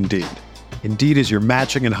with Indeed. Indeed is your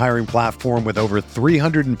matching and hiring platform with over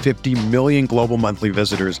 350 million global monthly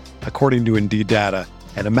visitors, according to Indeed data,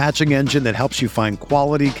 and a matching engine that helps you find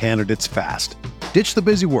quality candidates fast. Ditch the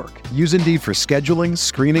busy work. Use Indeed for scheduling,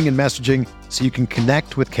 screening, and messaging so you can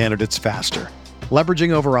connect with candidates faster. Leveraging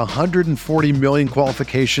over 140 million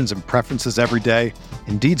qualifications and preferences every day,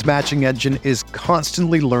 Indeed's matching engine is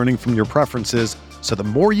constantly learning from your preferences, so the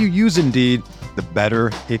more you use Indeed, the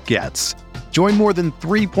better it gets. Join more than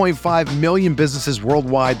 3.5 million businesses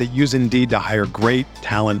worldwide that use Indeed to hire great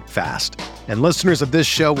talent fast. And listeners of this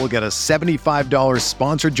show will get a $75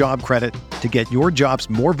 sponsored job credit to get your jobs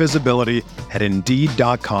more visibility at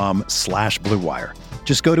Indeed.com/Blue Wire.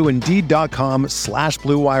 Just go to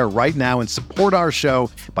Indeed.com/Blue Wire right now and support our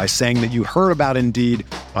show by saying that you heard about Indeed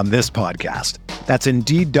on this podcast. That's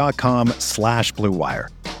Indeed.com/Blue Wire.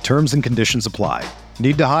 Terms and conditions apply.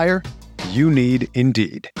 Need to hire? You need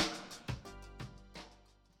Indeed.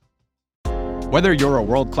 Whether you're a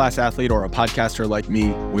world-class athlete or a podcaster like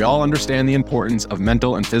me, we all understand the importance of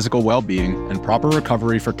mental and physical well-being and proper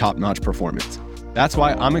recovery for top-notch performance. That's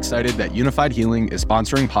why I'm excited that Unified Healing is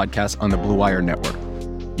sponsoring podcasts on the Blue Wire Network.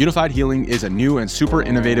 Unified Healing is a new and super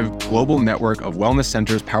innovative global network of wellness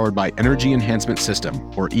centers powered by Energy Enhancement System,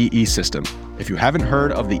 or EE System. If you haven't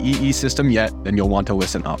heard of the EE System yet, then you'll want to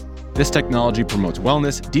listen up. This technology promotes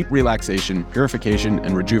wellness, deep relaxation, purification,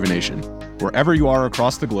 and rejuvenation. Wherever you are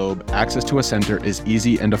across the globe, access to a center is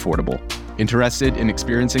easy and affordable. Interested in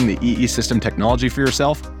experiencing the EE System technology for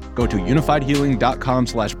yourself? Go to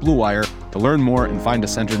unifiedhealing.com/Blue Wire to learn more and find a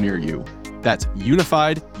center near you. That's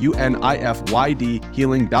unified, UNIFYD,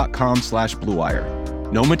 healing.com/Blue Wire.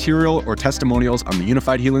 No material or testimonials on the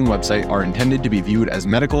Unified Healing website are intended to be viewed as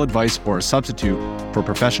medical advice or a substitute for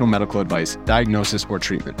professional medical advice, diagnosis, or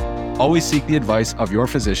treatment. Always seek the advice of your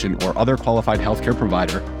physician or other qualified healthcare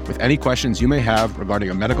provider with any questions you may have regarding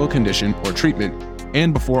a medical condition or treatment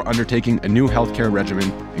and before undertaking a new healthcare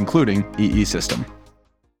regimen, including EE System.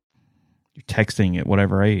 You're texting at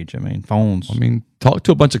whatever age. Phones. Talk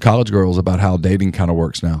to a bunch of college girls about how dating kind of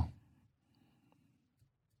works now.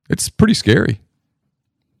 It's pretty scary.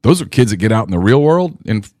 Those are kids that get out in the real world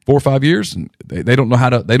in 4 or 5 years, and they don't know how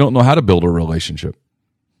to build a relationship.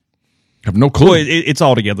 Have no clue. Well, it's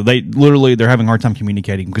all together. They're having a hard time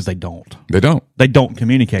communicating because they don't. They don't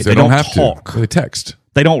communicate. They don't have talk. to. They text.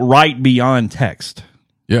 They don't write beyond text.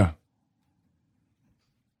 Yeah.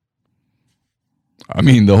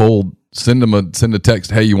 The whole send a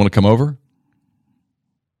text. Hey, you want to come over?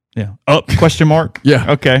 Yeah. Question mark?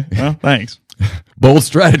 Yeah. Okay. Well, thanks. Bold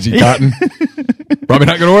strategy, Cotton. Probably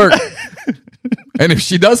not going to work. And if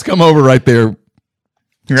she does come over right there,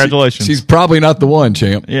 congratulations. She's probably not the one,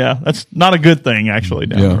 champ. Yeah, that's not a good thing, actually,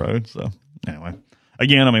 down the road. So, anyway.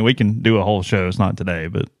 Again, we can do a whole show. It's not today,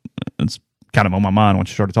 but it's kind of on my mind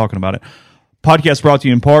once you started talking about it. Podcast brought to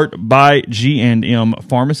you in part by G&M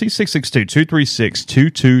Pharmacy,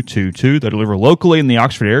 662-236-2222. They deliver locally in the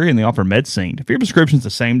Oxford area, and they offer MedSync. For your prescriptions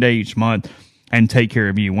the same day each month and take care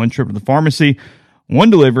of you. One trip to the pharmacy,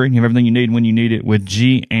 one delivery, and you have everything you need when you need it with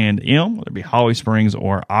G&M, whether it be Holly Springs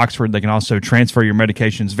or Oxford. They can also transfer your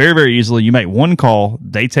medications very, very easily. You make one call,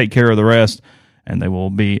 they take care of the rest, and they will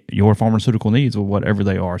be your pharmaceutical needs with whatever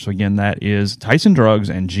they are. So, again, that is Tyson Drugs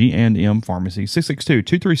and G&M Pharmacy,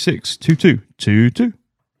 662-236-2222.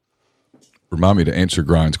 Remind me to answer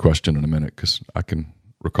Grind's question in a minute because I can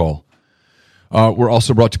recall. We're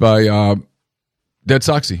also brought to you by Dead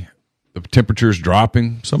Soxy. The temperature's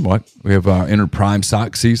dropping somewhat. We have entered prime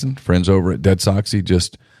sock season. Friends over at Dead Soxy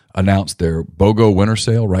just announced their BOGO winter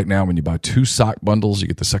sale. Right now, when you buy 2 sock bundles, you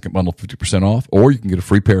get the second bundle 50% off, or you can get a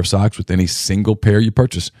free pair of socks with any single pair you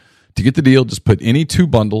purchase. To get the deal, just put any 2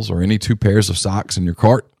 bundles or any 2 pairs of socks in your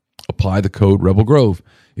cart, apply the code Rebel Grove.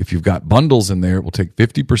 If you've got bundles in there, it will take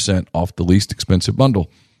 50% off the least expensive bundle.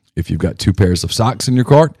 If you've got 2 pairs of socks in your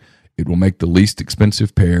cart, it will make the least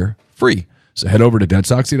expensive pair free. So head over to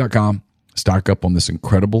deadsoxy.com, stock up on this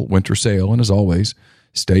incredible winter sale, and as always,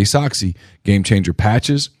 stay Soxy. Game Changer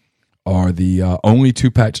patches are the only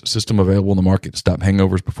 2-patch system available in the market to stop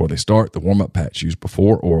hangovers before they start. The warm-up patch used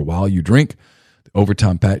before or while you drink. The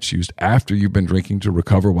overtime patch used after you've been drinking to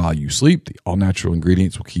recover while you sleep. The all-natural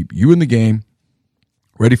ingredients will keep you in the game,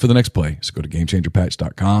 ready for the next play. So go to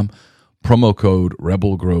GameChangerPatch.com, promo code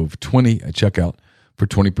RebelGrove20 at checkout for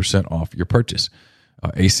 20% off your purchase.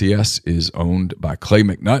 ACS is owned by Clay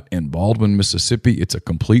McNutt in Baldwin, Mississippi. It's a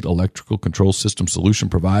complete electrical control system solution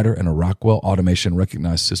provider and a Rockwell Automation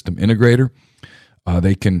recognized system integrator.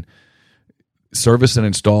 They can service and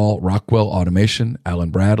install Rockwell Automation, Allen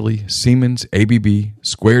Bradley, Siemens, ABB,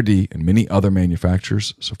 Square D, and many other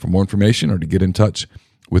manufacturers. So for more information or to get in touch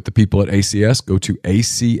with the people at ACS, go to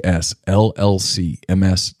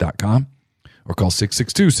acsllcms.com or call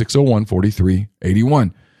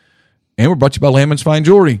 662-601-4381. And we're brought to you by Lammon's Fine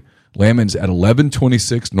Jewelry. Lammon's at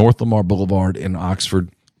 1126 North Lamar Boulevard in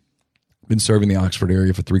Oxford. Been serving the Oxford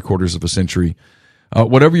area for 3/4 of a century.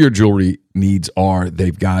 Whatever your jewelry needs are,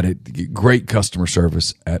 they've got it. Great customer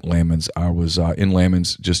service at Lammon's. I was in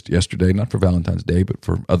Lammon's just yesterday, not for Valentine's Day, but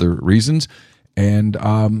for other reasons. And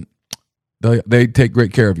they take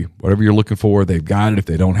great care of you. Whatever you're looking for, they've got it. If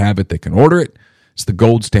they don't have it, they can order it. It's the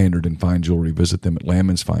gold standard in fine jewelry. Visit them at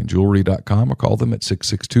lammonsfinejewelry.com or call them at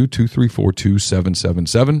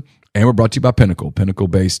 662-234-2777. And we're brought to you by Pinnacle. Pinnacle,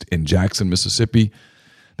 based in Jackson, Mississippi.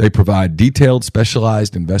 They provide detailed,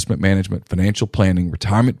 specialized investment management, financial planning,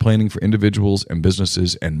 retirement planning for individuals and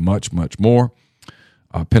businesses, and much, much more.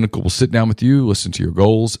 Pinnacle will sit down with you, listen to your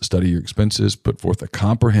goals, study your expenses, put forth a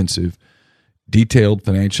comprehensive, detailed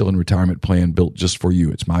financial and retirement plan built just for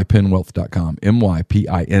you. It's mypinwealth.com,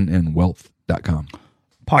 MYPINN wealth.com.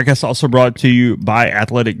 Podcast also brought to you by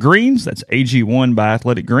Athletic Greens. That's AG1 by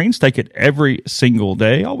Athletic Greens. Take it every single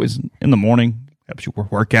day, always in the morning. Helps you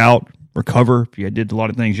work out, recover. If you did a lot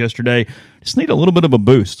of things yesterday, just need a little bit of a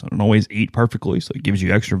boost. I don't always eat perfectly, so it gives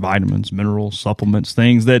you extra vitamins, minerals, supplements,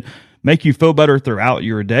 things that make you feel better throughout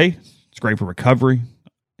your day. It's great for recovery,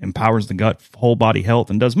 empowers the gut, whole body health,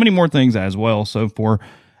 and does many more things as well. So for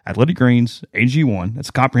Athletic Greens, AG1, that's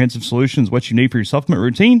a comprehensive solution, is what you need for your supplement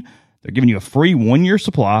routine. They're giving you a free 1-year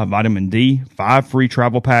supply of vitamin D, 5 free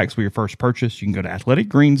travel packs with your first purchase. You can go to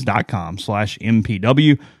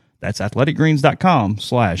athleticgreens.com/MPW. That's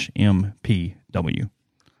athleticgreens.com/MPW.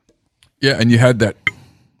 Yeah, and you had that.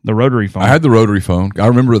 The rotary phone. I had the rotary phone. I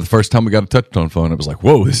remember the first time we got a touch tone phone, I was like,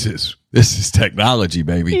 whoa, this is technology,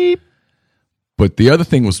 baby. Beep. But the other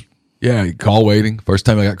thing was, call waiting. First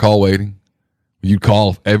time I got call waiting. You'd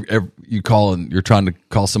call, you call and you're trying to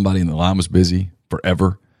call somebody and the line was busy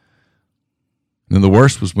forever. And then the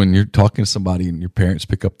worst was when you're talking to somebody and your parents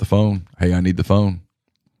pick up the phone. Hey, I need the phone.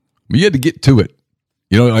 But you had to get to it.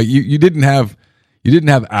 You know, you didn't have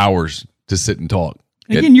hours to sit and talk.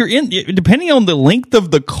 Again, you're in, depending on the length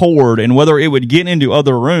of the cord and whether it would get into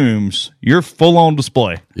other rooms, you're full on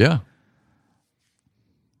display. Yeah.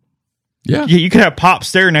 Yeah. You could have Pop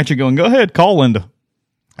staring at you going, go ahead, call Linda.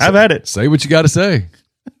 I've had it. Say what you got to say.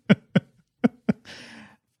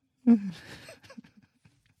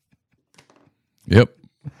 Yep.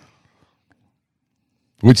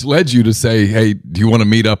 Which led you to say, hey, do you want to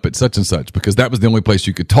meet up at such and such? Because that was the only place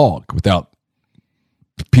you could talk without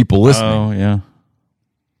people listening. Oh, yeah.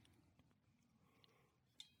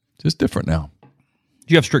 Just different now. Do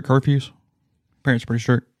you have strict curfews? Parents pretty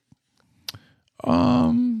strict?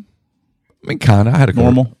 I mean, kind of. I had a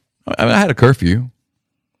normal. I had a curfew.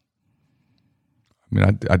 I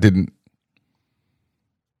mean, I didn't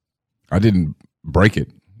break it.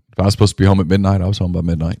 If I was supposed to be home at midnight, I was home by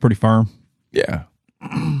midnight. Pretty firm. Yeah.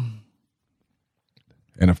 And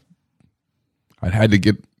if I had to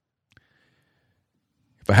get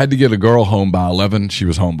a girl home by 11, she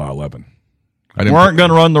was home by 11. We weren't going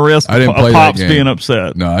to run the risk of Pops being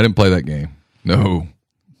upset. No, I didn't play that game. No.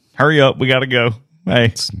 Hurry up. We got to go.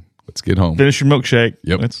 Hey. Let's get home. Finish your milkshake.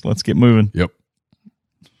 Yep. Let's get moving. Yep.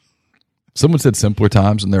 Someone said simpler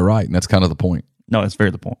times, and they're right, and that's kind of the point. No, that's very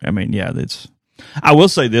the point. I mean, yeah, I will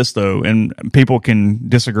say this, though, and people can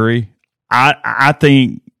disagree. I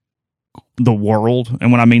think the world,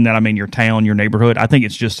 and when I mean that, I mean your town, your neighborhood, I think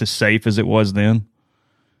it's just as safe as it was then.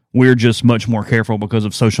 We're just much more careful because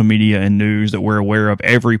of social media and news that we're aware of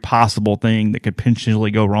every possible thing that could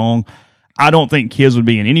potentially go wrong. I don't think kids would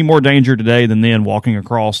be in any more danger today than then walking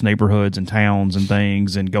across neighborhoods and towns and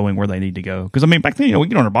things and going where they need to go. Because, I mean, back then, we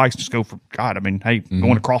get on our bikes and just go for, God, I mean, hey,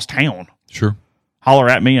 going across town. Sure. holler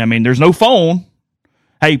at me. I mean, there's no phone.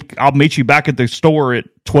 Hey, I'll meet you back at the store at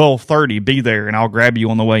 12:30. Be there, and I'll grab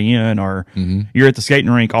you on the way in. Or you're at the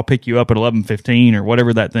skating rink. I'll pick you up at 11:15 or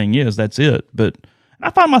whatever that thing is. That's it. But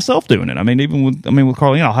I find myself doing it. I mean, even with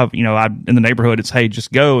Carlene, I'll have in the neighborhood. It's hey,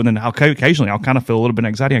 just go, and then occasionally I'll kind of feel a little bit of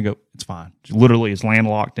anxiety. I go, it's fine. Literally, it's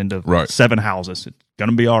landlocked into 7 houses. It's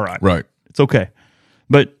gonna be all right. Right. It's okay.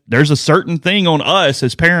 But there's a certain thing on us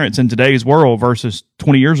as parents in today's world versus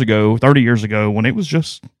 20 years ago, 30 years ago, when it was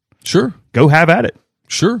just go have at it.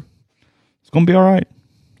 Sure. It's going to be all right.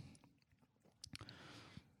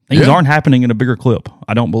 Things aren't happening in a bigger clip.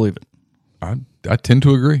 I don't believe it. I tend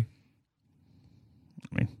to agree.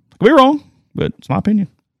 I mean, I could be wrong, but it's my opinion.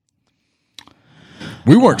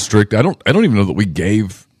 We weren't strict. I don't even know that we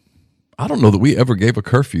gave. I don't know that we ever gave a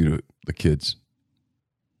curfew to the kids.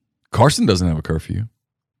 Carson doesn't have a curfew.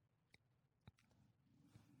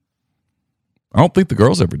 I don't think the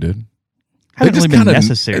girls ever did. Hasn't really been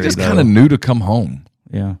necessary. They just kind of knew to come home.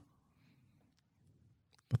 Yeah.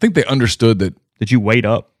 I think they understood that. Did you wait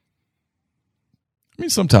up? I mean,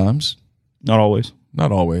 sometimes. Not always.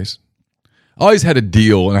 Not always. I always had a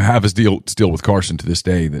deal, and I have this deal still with Carson to this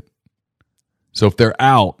day. That so if they're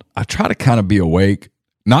out, I try to kind of be awake,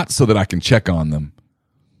 not so that I can check on them,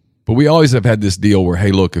 but we always have had this deal where,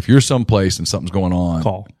 hey, look, if you're someplace and something's going on,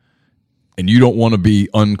 call, and you don't want to be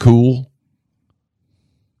uncool,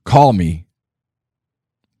 call me.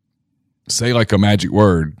 Say like a magic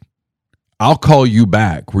word. I'll call you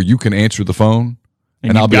back where you can answer the phone,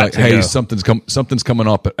 and I'll be like, "Hey, something's coming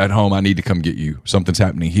up at home. I need to come get you. Something's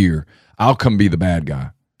happening here." I'll come be the bad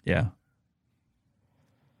guy. Yeah.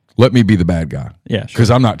 Let me be the bad guy. Yeah,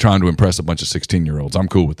 because I'm not trying to impress a bunch of 16-year-olds. I'm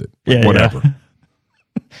cool with it. Yeah, whatever.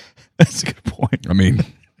 Yeah. That's a good point. I mean,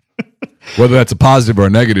 whether that's a positive or a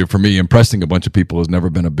negative for me, impressing a bunch of people has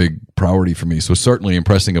never been a big priority for me. So certainly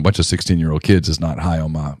impressing a bunch of 16-year-old kids is not high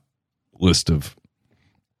on my list of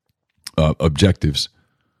objectives.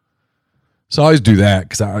 So I always do that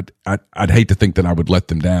because I'd hate to think that I would let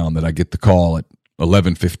them down, that I get the call at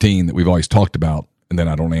 11:15 that we've always talked about, and then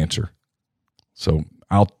I don't answer. So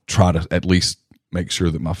I'll try to at least make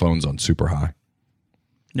sure that my phone's on super high.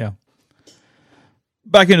 Yeah.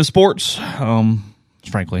 Back into sports,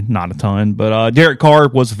 frankly, not a ton, but Derek Carr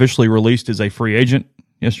was officially released as a free agent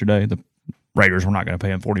yesterday. The Raiders were not going to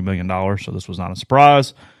pay him $40 million, so this was not a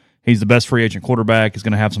surprise. He's the best free agent quarterback. He's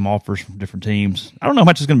going to have some offers from different teams. I don't know how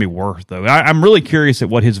much it's going to be worth, though. I'm really curious at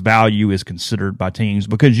what his value is considered by teams,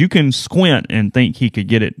 because you can squint and think he could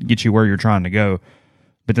get you where you're trying to go,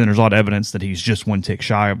 but then there's a lot of evidence that he's just one tick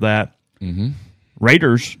shy of that. Mm-hmm.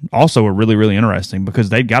 Raiders also are really, really interesting because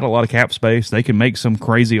they've got a lot of cap space. They can make some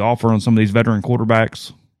crazy offer on some of these veteran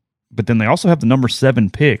quarterbacks, but then they also have the number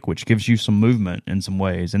 7 pick, which gives you some movement in some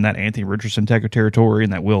ways in that Anthony Richardson type of territory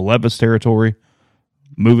and that Will Levis territory.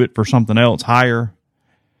 Move it for something else higher.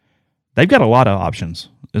 They've got a lot of options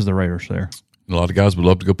as the Raiders there. A lot of guys would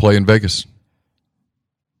love to go play in Vegas.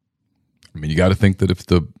 I mean, you got to think that if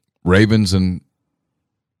the Ravens and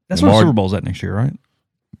that's where the Super Bowl's at next year, right?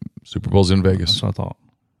 Super Bowl's in Vegas. That's what I thought.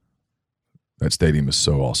 That stadium is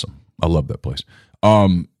so awesome. I love that place.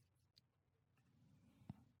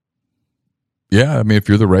 Yeah, I mean, if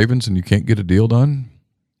you're the Ravens and you can't get a deal done,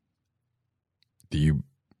 do you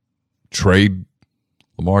trade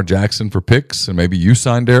Lamar Jackson for picks and maybe you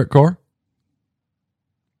sign Derek Carr?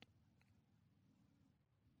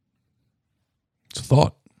 It's a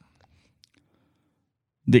thought.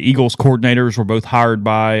 The Eagles coordinators were both hired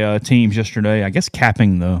by teams yesterday, I guess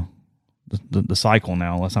capping the cycle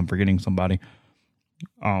now, unless I'm forgetting somebody.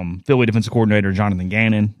 Philly defensive coordinator Jonathan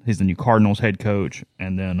Gannon, he's the new Cardinals head coach,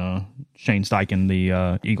 and then Shane Steichen,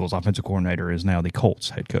 the Eagles offensive coordinator, is now the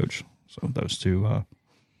Colts head coach. So those two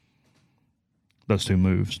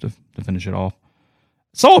moves to finish it off.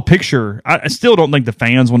 Saw a picture. I still don't think the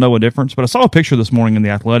fans will know a difference, but I saw a picture this morning in The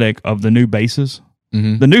Athletic of the new bases.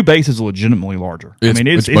 Mm-hmm. The new base is legitimately larger.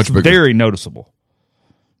 It's very noticeable.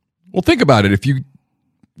 Well, think about it. If you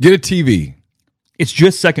get a TV. It's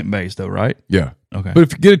just second base, though, right? Yeah. Okay. But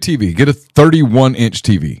if you get a TV, get a 31-inch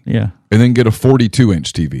TV. Yeah. And then get a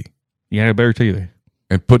 42-inch TV. Yeah, a better TV.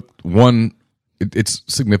 And put one, it's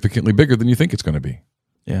significantly bigger than you think it's going to be.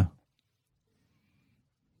 Yeah.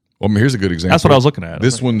 Well, I mean, here's a good example. That's what I was looking at.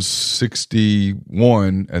 This one's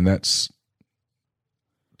 61, and that's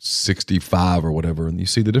 65 or whatever, and you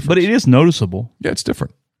see the difference. But it is noticeable. Yeah, it's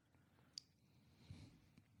different.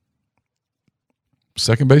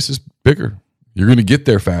 Second base is bigger. You're going to get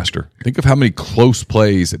there faster. Think of how many close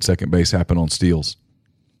plays at second base happen on steals.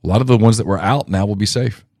 A lot of the ones that were out now will be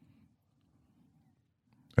safe.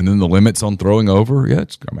 And then the limits on throwing over,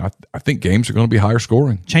 I think games are going to be higher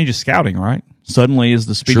scoring. Changes scouting, right? Suddenly, is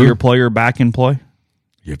the speedier player back in play?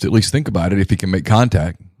 You have to at least think about it if he can make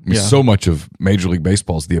contact. I mean, so much of Major League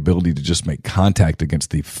Baseball is the ability to just make contact against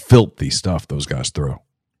the filthy stuff those guys throw.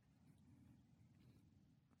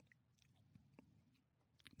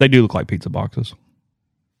 They do look like pizza boxes.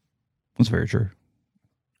 That's very true.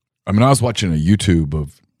 I mean, I was watching a YouTube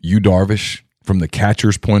of Yu Darvish from the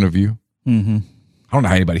catcher's point of view. Mm-hmm. I don't know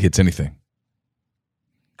how anybody hits anything.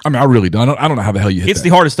 I mean, I really don't. I don't know how the hell you hit It's that.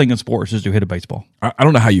 the hardest thing in sports is to hit a baseball. I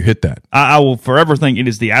don't know how you hit that. I will forever think it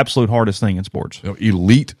is the absolute hardest thing in sports. You know,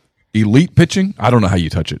 elite pitching, I don't know how you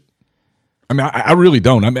touch it. I mean, I really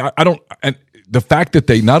don't. I mean, I don't. And the fact that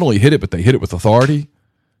they not only hit it, but they hit it with authority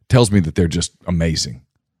tells me that they're just amazing.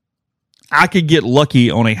 I could get lucky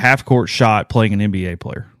on a half-court shot playing an NBA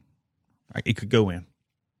player. It could go in.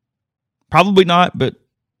 Probably not, but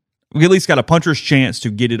we at least got a puncher's chance to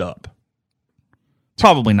get it up.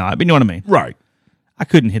 Probably not, but you know what I mean? Right. I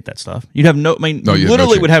couldn't hit that stuff. You'd have no, I mean, No, you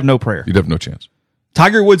literally have no would have no prayer. You'd have no chance.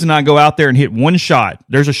 Tiger Woods and I go out there and hit one shot.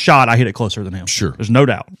 There's a shot, I hit it closer than him. Sure. There's no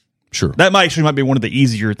doubt. Sure. That might be one of the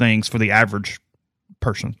easier things for the average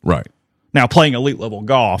person. Right. Now, playing elite level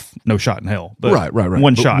golf, no shot in hell. But Right.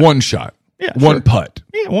 One But shot. One shot. Yeah, one sure. putt.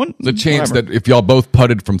 Yeah, one. The chance whatever. that if y'all both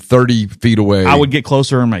putted from 30 feet away, I would get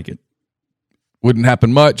closer and make it. wouldn't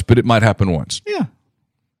happen much, but it might happen once. Yeah.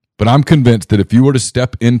 But I'm convinced that if you were to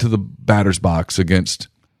step into the batter's box against,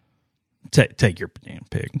 Take your damn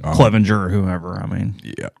pick. Clevenger or whoever. I mean,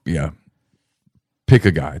 pick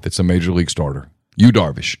a guy that's a major league starter. Yu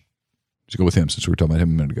Darvish. Let's go with him since we were talking about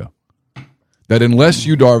him a minute ago. That unless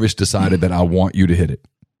Yu Darvish decided that I want you to hit it,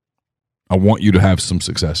 I want you to have some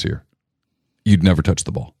success here, you'd never touch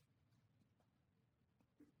the ball.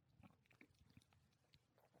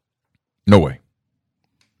 No way.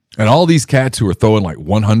 And all these cats who are throwing like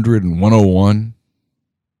 100 and 101,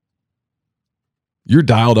 you're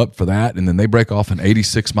dialed up for that, and then they break off an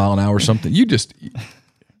 86 mile an hour or something. That's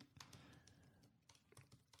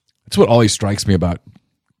what always strikes me about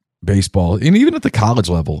baseball. And even at the college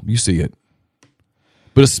level, you see it.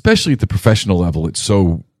 But especially at the professional level, it's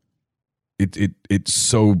so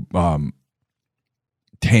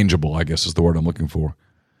tangible, I guess is the word I'm looking for.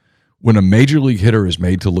 When a major league hitter is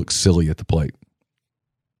made to look silly at the plate,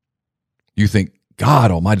 you think,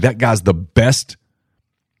 God almighty, that guy's the best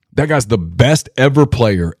ever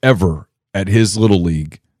player ever at his little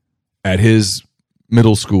league, at his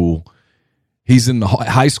middle school. He's in the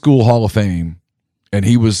high school Hall of Fame, and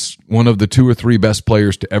he was one of the 2 or 3 best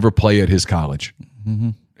players to ever play at his college.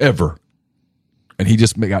 Ever. And he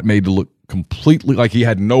just got made to look completely like he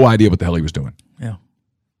had no idea what the hell he was doing. yeah.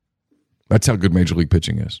 That's how good major league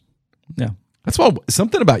pitching is. Yeah. That's why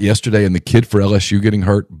something about yesterday and the kid for LSU getting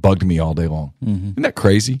hurt bugged me all day long. Isn't that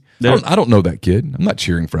crazy? I don't know that kid. I'm not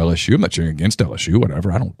cheering for LSU. I'm not cheering against LSU,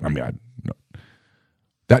 whatever.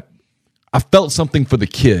 I felt something for the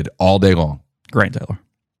kid all day long. Grant Taylor.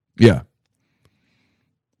 Yeah.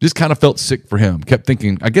 Just kind of felt sick for him. Kept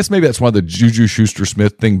thinking, I guess maybe that's why the Juju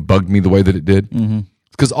Schuster-Smith thing bugged me the way that it did.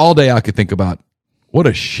 Because all day I could think about what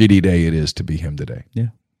a shitty day it is to be him today. Yeah.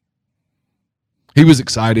 He was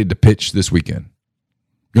excited to pitch this weekend.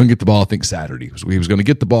 Going to get the ball, I think Saturday. He was going to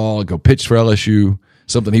get the ball, go pitch for LSU,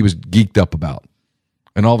 something he was geeked up about.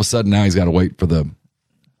 And all of a sudden now he's got to wait for the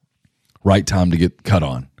right time to get cut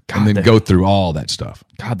on. And then go through all that stuff.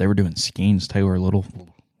 God, they were doing Skeens Taylor Little.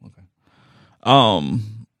 Okay.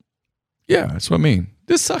 Yeah, that's what I mean.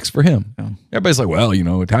 This sucks for him. Yeah. Everybody's like, well,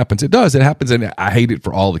 it happens. It does. It happens, and I hate it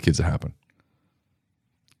for all the kids that happen.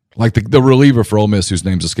 Like the reliever for Ole Miss, whose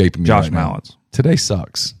name's escaping me Josh right now. Mallett. Today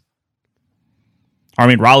sucks. I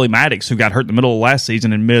mean, Riley Maddox, who got hurt in the middle of last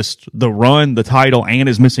season and missed the run, the title, and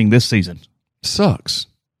is missing this season. Sucks.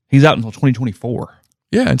 He's out until 2024.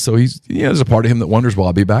 Yeah, and so there's a part of him that wonders, will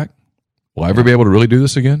I be back? Will I ever be able to really do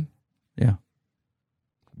this again? Yeah.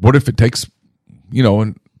 What if it takes,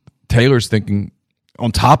 and Taylor's thinking,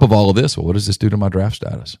 on top of all of this, well, what does this do to my draft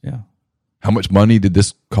status? Yeah. How much money did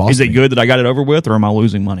this cost Is it me? good that I got it over with, or am I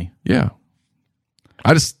losing money? Yeah.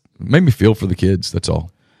 It made me feel for the kids, that's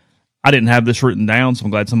all. I didn't have this written down, so I'm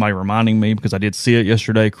glad somebody reminding me because I did see it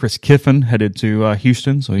yesterday. Chris Kiffin headed to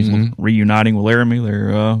Houston, so he's reuniting with Laramie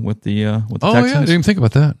there with the Texans. Yeah, I didn't even think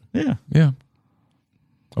about that. Yeah. Yeah.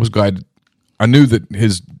 I was glad. I knew that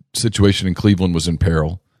his situation in Cleveland was in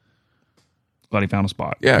peril. Glad he found a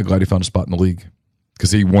spot. Yeah, glad he found a spot in the league because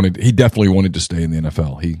he definitely wanted to stay in the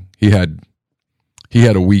NFL. He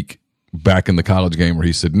had a week back in the college game where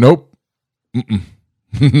he said, nope,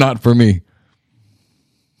 not for me.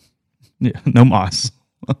 Yeah, no mas.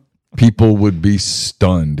 People would be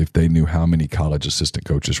stunned if they knew how many college assistant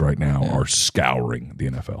coaches right now are scouring the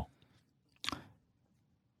NFL.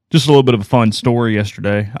 Just a little bit of a fun story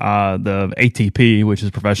yesterday. The ATP, which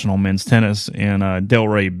is professional men's tennis in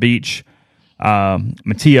Delray Beach,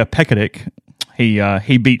 Matija Pekadik,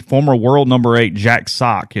 he beat former world number 8 Jack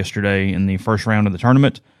Sock yesterday in the first round of the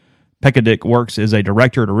tournament. Pekadik works as a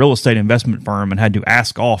director at a real estate investment firm and had to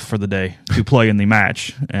ask off for the day to play in the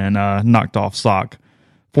match and knocked off Sock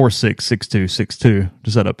 4-6, 6-2, 6-2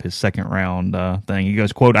 to set up his second round thing. He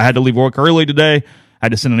goes, quote, "I had to leave work early today. I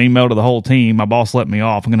had to send an email to the whole team. My boss let me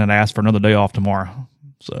off. I'm going to ask for another day off tomorrow."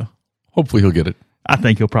 So hopefully he'll get it. I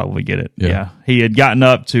think he'll probably get it. Yeah. Yeah. He had gotten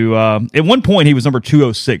up to, at one point, he was number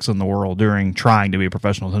 206 in the world during trying to be a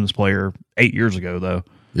professional tennis player 8 years ago, though.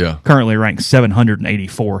 Yeah. Currently ranked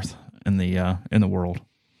 784th in the world.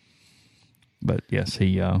 But yes,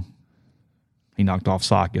 he knocked off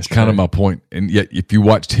Sock yesterday. Kind of my point. And yet, if you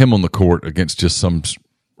watched him on the court against just some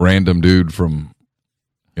random dude from,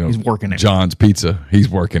 he's working him. John's Pizza, he's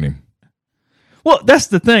working him. Well, that's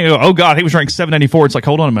the thing. Oh, God, he was ranked 784. It's like,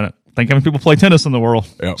 hold on a minute. Think how many people play tennis in the world?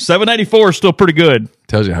 Yep. 784 is still pretty good.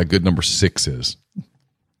 Tells you how good number 6 is.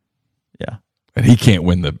 Yeah. And he can't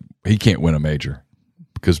win a major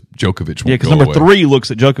because Djokovic won't Yeah, because go number away. 3 looks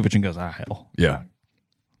at Djokovic and goes, hell. Yeah.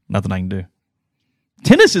 Nothing I can do.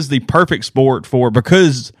 Tennis is the perfect sport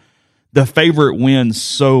because the favorite wins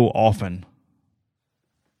so often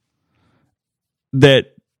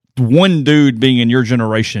that one dude being in your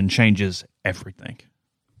generation changes everything.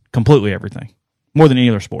 Completely everything. More than any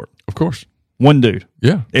other sport. Of course. One dude.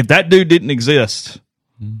 Yeah. If that dude didn't exist.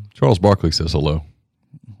 Charles Barkley says hello.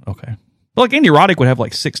 Okay. But like Andy Roddick would have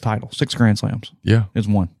like 6 titles, 6 Grand Slams. Yeah. Is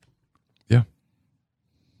one. Yeah.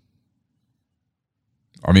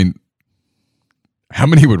 I mean, how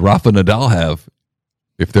many would Rafa Nadal have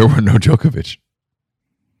if there were no Djokovic?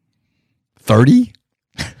 30?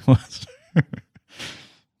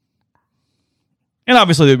 And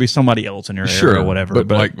obviously there'd be somebody else in your area or whatever. But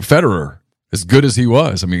like Federer, as good as he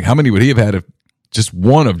was, I mean, how many would he have had if just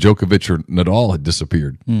one of Djokovic or Nadal had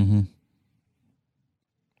disappeared? Mm-hmm.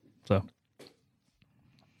 So,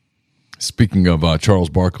 speaking of Charles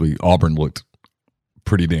Barkley, Auburn looked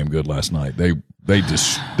pretty damn good last night.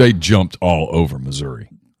 They jumped all over Missouri.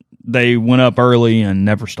 They went up early and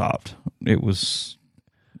never stopped. It was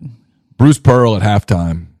Bruce Pearl at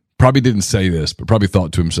halftime probably didn't say this, but probably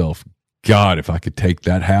thought to himself, God, if I could take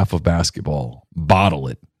that half of basketball, bottle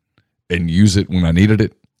it, and use it when I needed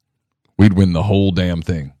it, we'd win the whole damn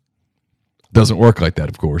thing. Doesn't work like that,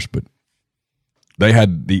 of course, but they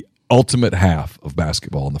had the ultimate half of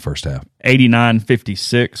basketball in the first half.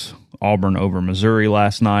 89-56, Auburn over Missouri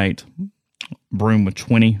last night. Broome with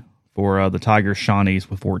 20 for the Tigers.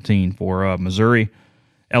 Shawnees with 14 for Missouri.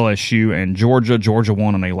 LSU and Georgia. Georgia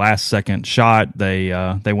won on a last-second shot. They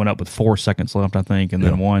went up with 4 seconds left, I think, and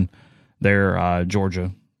then won. There,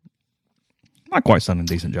 Georgia, not quite done a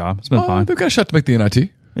decent job. It's been fine. They've got a shot to make the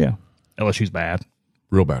NIT. Yeah. LSU's bad.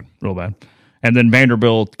 Real bad. Real bad. And then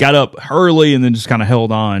Vanderbilt got up early and then just kind of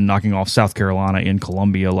held on, knocking off South Carolina in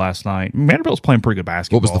Columbia last night. Vanderbilt's playing pretty good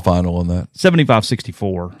basketball. What was the final on that?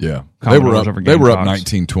 75-64. Yeah. Commodores They were up Gamecocks.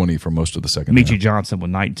 19-20 for most of the second Michie half. Johnson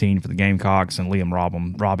with 19 for the Gamecocks and Liam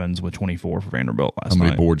Robbins with 24 for Vanderbilt last How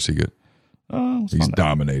many night. boards he get? Let's He's find out.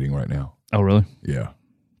 dominating right now. Oh, really? Yeah.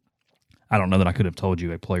 I don't know that I could have told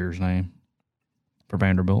you a player's name for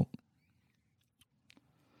Vanderbilt.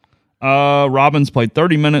 Robbins played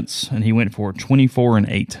 30 minutes, and he went for 24 and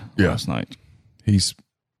 8 last night. He's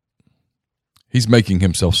making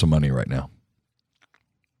himself some money right now.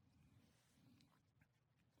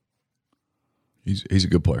 He's a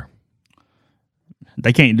good player.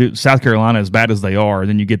 They can't do South Carolina as bad as they are.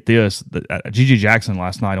 Then you get this. Gigi Jackson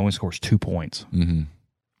last night only scores 2 points.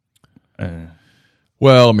 Mm-hmm.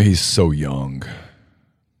 Well, I mean, he's so young,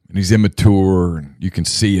 and he's immature, and you can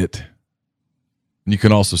see it. And you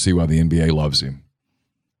can also see why the NBA loves him.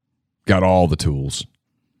 Got all the tools.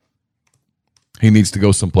 He needs to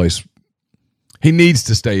go someplace. He needs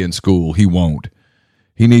to stay in school. He won't.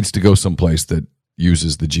 He needs to go someplace that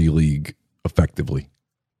uses the G League effectively.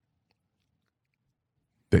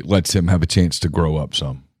 That lets him have a chance to grow up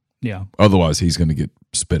some. Yeah. Otherwise, he's going to get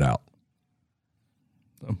spit out.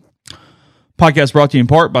 Podcast brought to you in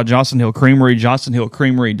part by Johnson Hill Creamery,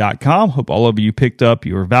 johnsonhillcreamery.com. Hope all of you picked up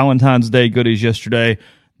your Valentine's Day goodies yesterday.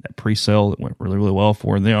 That pre-sale that went really, really well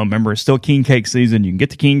for them. Remember, it's still King Cake season. You can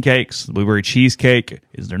get the King Cakes. The Blueberry Cheesecake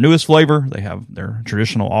is their newest flavor. They have their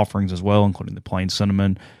traditional offerings as well, including the plain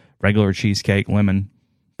cinnamon, regular cheesecake, lemon,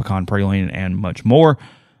 pecan praline, and much more.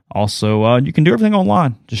 Also, you can do everything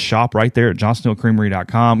online. Just shop right there at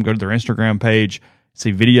johnsonhillcreamery.com. Go to their Instagram page.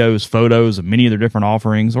 See videos, photos of many of their different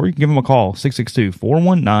offerings, or you can give them a call,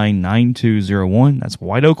 662-419-9201. That's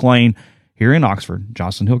White Oak Lane here in Oxford,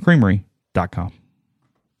 JohnsonHillCreamery.com.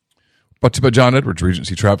 Brought to you by John Edwards,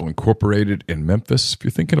 Regency Travel Incorporated in Memphis. If you're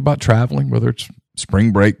thinking about traveling, whether it's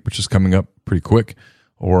spring break, which is coming up pretty quick,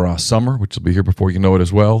 or summer, which will be here before you know it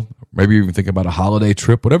as well, maybe even thinking about a holiday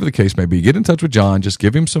trip, whatever the case may be, get in touch with John. Just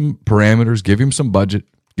give him some parameters, give him some budget,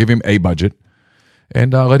 give him a budget,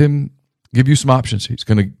 and let him give you some options. He's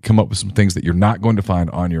going to come up with some things that you're not going to find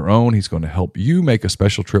on your own. He's going to help you make a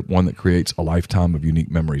special trip, one that creates a lifetime of unique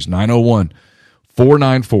memories.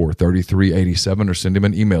 901-494-3387, or send him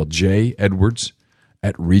an email,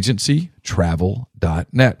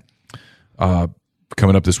 j.edwards@regencytravel.net.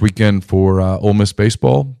 Coming up this weekend for Ole Miss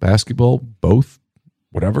baseball, basketball, both,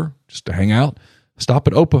 whatever, just to hang out. Stop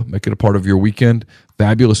at Opa. Make it a part of your weekend.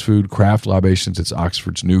 Fabulous food, craft libations. It's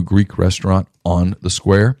Oxford's new Greek restaurant on the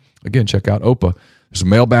square. Again, check out Opa. There's a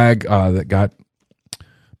mailbag that got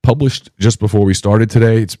published just before we started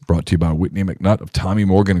today. It's brought to you by Whitney McNutt of Tommy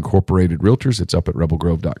Morgan Incorporated Realtors. It's up at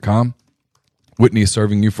rebelgrove.com. Whitney is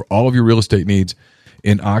serving you for all of your real estate needs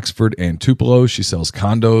in Oxford and Tupelo. She sells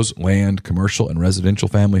condos, land, commercial, and residential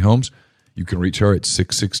family homes. You can reach her at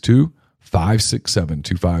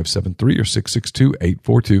 662-567-2573 or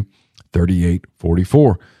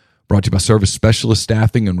 662-842-3844. Brought to you by Service Specialist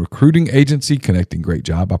Staffing and Recruiting Agency, connecting great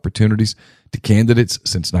job opportunities to candidates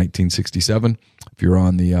since 1967. If you're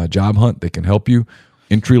on the job hunt, they can help you.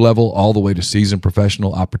 Entry level all the way to seasoned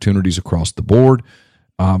professional opportunities across the board.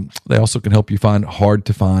 They also can help you find hard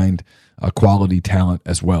to find quality talent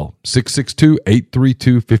as well.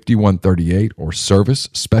 662-832-5138 or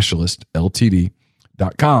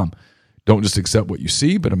servicespecialistltd.com. Don't just accept what you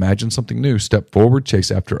see, but imagine something new. Step forward,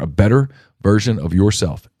 chase after a better version of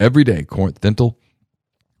yourself. Every day, Corinth Dental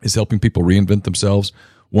is helping people reinvent themselves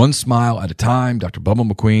one smile at a time. Dr. Bubba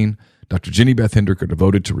McQueen, Dr. Jenny Beth Hendrick are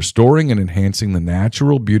devoted to restoring and enhancing the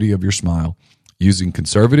natural beauty of your smile using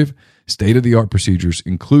conservative, state-of-the-art procedures,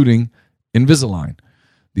 including Invisalign.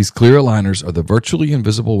 These clear aligners are the virtually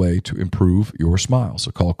invisible way to improve your smile.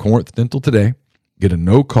 So call Corinth Dental today. Get a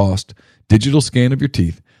no-cost digital scan of your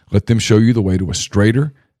teeth. Let them show you the way to a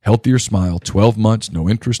straighter, healthier smile. 12 months, no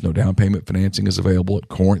interest, no down payment financing is available at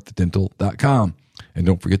corinthdental.com. And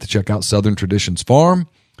don't forget to check out Southern Traditions Farm.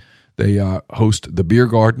 They host the beer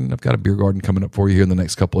garden. I've got a beer garden coming up for you here in the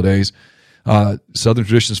next couple of days. Southern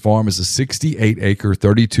Traditions Farm is a 68-acre,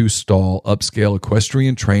 32-stall, upscale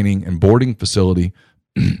equestrian training and boarding facility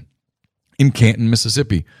in Canton,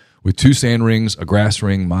 Mississippi. With 2 sand rings, a grass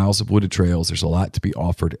ring, miles of wooded trails, there's a lot to be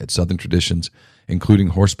offered at Southern Traditions, including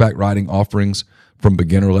horseback riding offerings from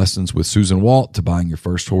beginner lessons with Susan Walt to buying your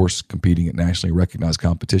first horse, competing at nationally recognized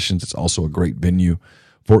competitions. It's also a great venue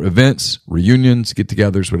for events, reunions,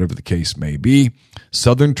 get-togethers, whatever the case may be.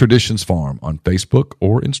 Southern Traditions Farm on Facebook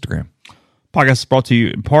or Instagram. Podcast is brought to you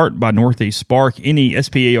in part by Northeast Spark.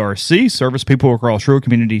 NESPARC service people across rural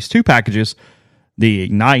communities. 2 packages: the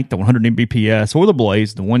Ignite, the 100 Mbps, or the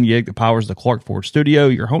Blaze, the 1 gig that powers the Clark Ford Studio.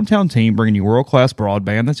 Your hometown team bringing you world-class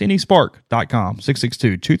broadband. That's nespark.com.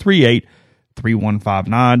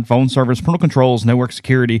 662-238-3159. Phone service, parental controls, network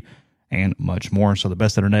security, and much more. So the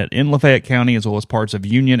best internet in Lafayette County, as well as parts of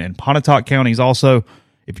Union and Pontotoc counties. Also,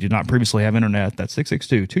 if you did not previously have internet, that's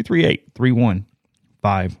 662-238-3159.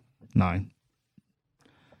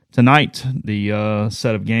 Tonight, the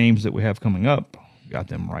set of games that we have coming up, got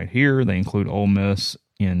them right here. They include Ole Miss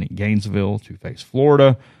in Gainesville to face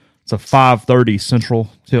Florida. It's a 5:30 Central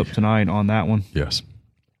tip tonight on that one. Yes.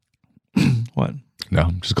 What? No,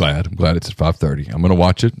 I'm just glad. I'm glad it's at 5:30. I'm going to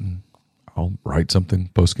watch it, and I'll write something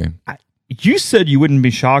post-game. You said you wouldn't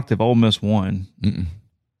be shocked if Ole Miss won.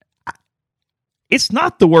 It's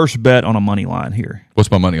not the worst bet on a money line here.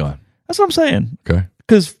 What's my money line? That's what I'm saying. Okay.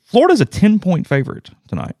 Because Florida's a 10-point favorite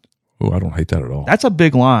tonight. Oh, I don't hate that at all. That's a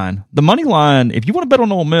big line. The money line, if you want to bet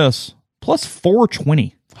on Ole Miss, plus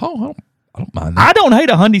 420. Oh, I don't mind that. I don't hate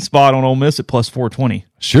a Hyundai spot on Ole Miss at plus 420.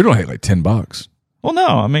 Sure don't hate like $10. Well, no,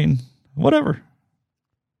 I mean, whatever.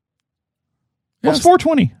 Yes. Plus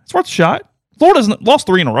 420. It's worth a shot. Florida's lost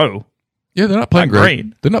 3 in a row. Yeah, they're not playing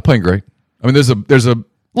great. They're not playing great. I mean, there's a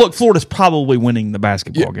look. Florida's probably winning the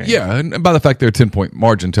basketball game. Yeah, and by the fact they're a 10-point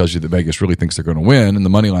margin tells you that Vegas really thinks they're going to win, and the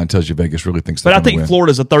money line tells you Vegas really thinks they're going to win. But I think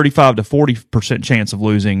Florida's a 35 to 40% chance of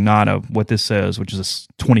losing, not what this says, which is a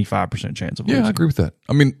 25% chance of losing. Yeah, I agree with that.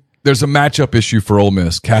 I mean, there's a matchup issue for Ole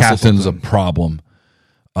Miss. Castleton's a problem.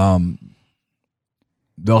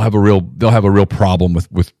 They'll have a real problem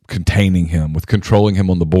with containing him, with controlling him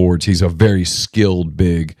on the boards. He's a very skilled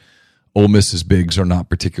big. Ole Miss's bigs are not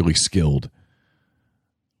particularly skilled.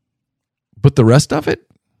 But the rest of it,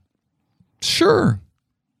 sure.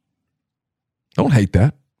 Don't hate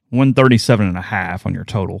that. 137.5 on your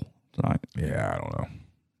total tonight. Yeah, I don't know.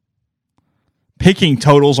 picking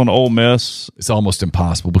totals on Ole Miss. It's almost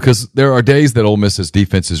impossible because there are days that Ole Miss's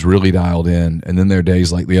defense is really dialed in, and then there are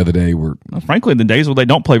days like the other day where, frankly, the days where they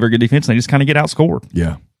don't play very good defense, they just kind of get outscored.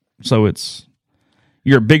 yeah. So it's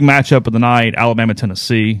your big matchup of the night, Alabama,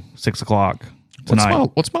 Tennessee, 6 o'clock tonight.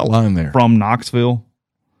 What's my line there? From Knoxville.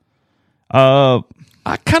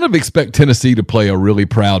 I kind of expect Tennessee to play a really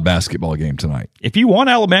proud basketball game tonight. If you want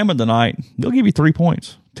Alabama tonight, they'll give you 3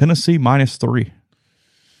 points. Tennessee -3.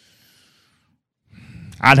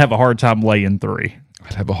 I'd have a hard time laying 3.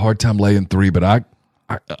 I'd have a hard time laying 3, but I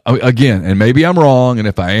again, and maybe I'm wrong, and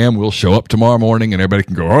if I am, we'll show up tomorrow morning and everybody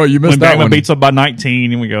can go, oh, you missed when that Bama one. beats them by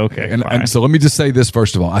 19, and we go, okay, And so let me just say this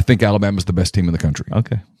first of all. I think Alabama's the best team in the country.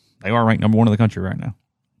 okay. They are ranked number 1 in the country right now.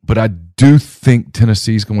 But I do think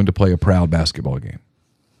Tennessee's going to play a proud basketball game.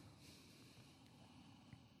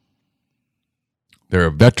 They're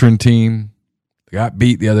a veteran team. They got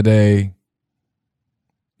beat the other day.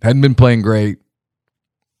 Hadn't been playing great.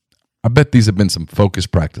 I bet these have been some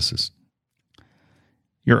focused practices.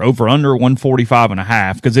 You're over under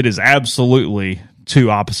 145.5 because it is absolutely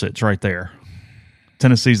two opposites right there.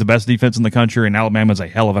 Tennessee's the best defense in the country, and Alabama's a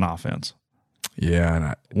hell of an offense. Yeah, and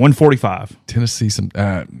 145. Tennessee,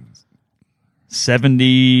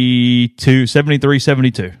 72, 73,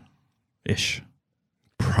 72-ish.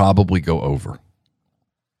 probably go over.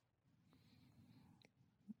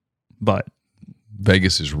 But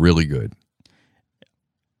Vegas is really good.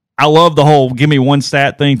 I love the whole give me one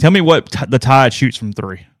stat thing. Tell me what the Tide shoots from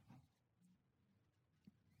 3.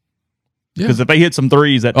 Because if they hit some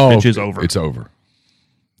threes, that pitch is over. It's over.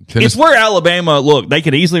 It's where Alabama, look, they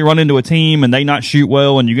could easily run into a team and they not shoot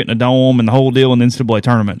well and you get in a dome and the whole deal in the NCAA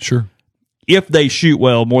tournament. Sure. If they shoot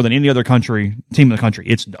well more than any other team in the country,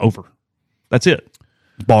 it's over. That's it.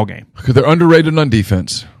 Ball game. Because they're underrated on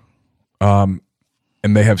defense. And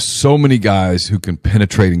they have so many guys who can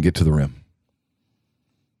penetrate and get to the rim.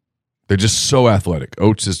 They're just so athletic.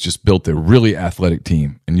 Oates has just built a really athletic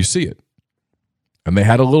team, and you see it. And they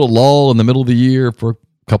had a little lull in the middle of the year for a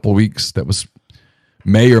couple of weeks that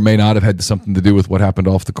may or may not have had something to do with what happened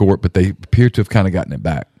off the court, but they appear to have kind of gotten it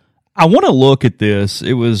back. I want to look at this.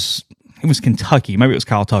 It was Kentucky. Maybe it was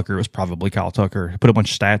Kyle Tucker. It was probably Kyle Tucker. He put a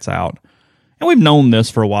bunch of stats out. And we've known this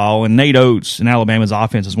for a while, and Nate Oates in Alabama's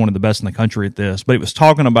offense is one of the best in the country at this, but it was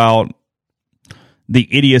talking about the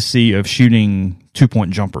idiocy of shooting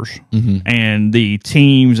two-point jumpers and the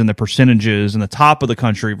teams and the percentages in the top of the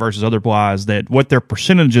country versus otherwise, that what their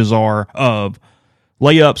percentages are of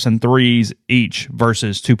layups and threes each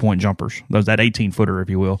versus two-point jumpers, that 18-footer, if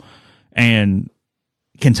you will. And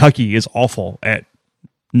Kentucky is awful at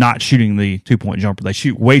not shooting the two-point jumper. They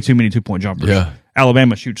shoot way too many two-point jumpers. Yeah.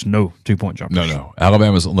 Alabama shoots no two-point jumpers. No.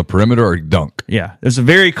 Alabama's on the perimeter or dunk. Yeah. It's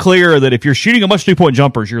very clear that if you're shooting a bunch of two-point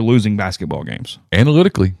jumpers, you're losing basketball games.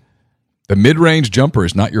 Analytically, the mid-range jumper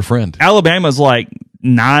is not your friend. Alabama's like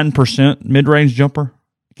 9% mid-range jumper.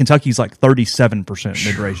 Kentucky's like 37%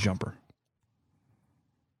 mid-range jumper.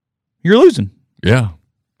 You're losing. Yeah.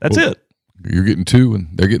 That's it. You're getting 2 and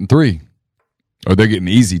they're getting 3. Or they're getting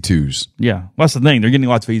easy 2s. Yeah. Well, that's the thing. They're getting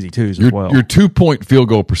lots of easy 2s as well. Your 2-point field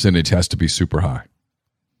goal percentage has to be super high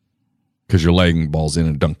because you're laying balls in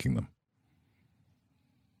and dunking them.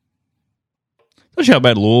 That's how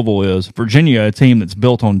bad Louisville is. Virginia, a team that's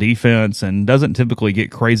built on defense and doesn't typically get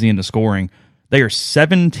crazy into scoring. They are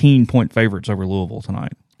 17-point favorites over Louisville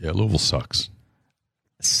tonight. Yeah, Louisville sucks.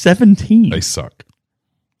 17. They suck.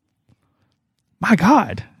 My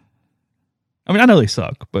God. I mean, I know they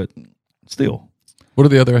suck, but still. What are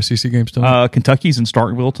the other SEC games tonight? Kentucky's in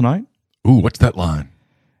Starkville tonight. Ooh, what's that line?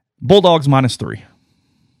 Bulldogs -3.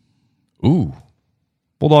 Ooh.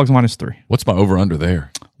 Bulldogs -3. What's my over-under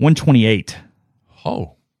there? 128.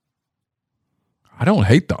 Oh. I don't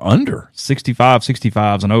hate the under.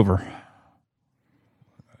 65's and over.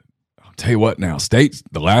 I'll tell you what now. State,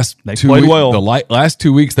 the last They 2 played weeks, well. the last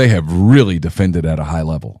 2 weeks, they have really defended at a high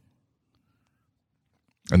level.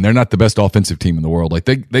 And they're not the best offensive team in the world. Like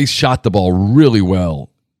they shot the ball really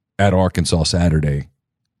well at Arkansas Saturday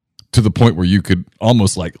to the point where you could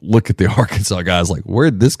almost like look at the Arkansas guys like,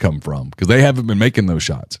 where'd this come from? Because they haven't been making those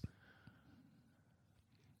shots.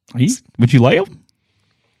 Would you lay them?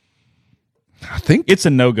 I think It's a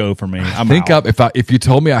no-go for me. if you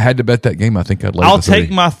told me I had to bet that game, I think I'd lay I'll the 30.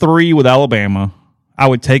 take my 3 with Alabama. I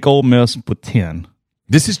would take Ole Miss with 10.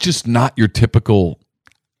 This is just not your typical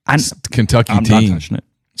Kentucky I'm team. not touching it.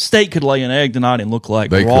 State could lay an egg tonight and look like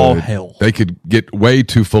They raw could. hell. They could get way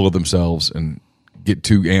too full of themselves and get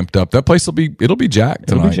too amped up. That place it'll be jacked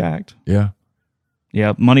tonight. It'll be jacked. Yeah.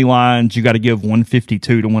 Yeah, money lines, you got to give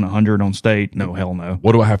 152 to win 100 on State. No, hell no.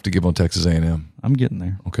 What do I have to give on Texas A&M? I'm getting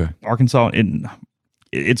there. Okay. Arkansas,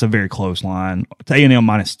 it's a very close line. It's A&M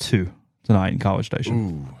 -2 tonight in College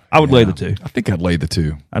Station. I would lay the 2. I think I'd lay the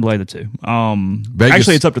 2. I'd lay the 2. Vegas,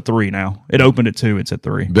 actually, it's up to 3 now. It opened at 2. It's at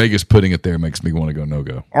 3. Vegas putting it there makes me want to go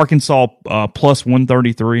no-go. Arkansas plus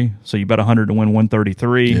 133. So you bet 100 to win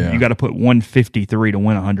 133. Yeah. You got to put 153 to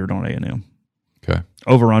win 100 on A&M. Okay.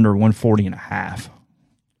 Over under 140.5.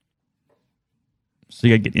 So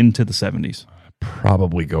you got to get into the 70s.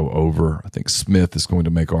 Probably go over. I think Smith is going to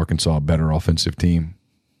make Arkansas a better offensive team.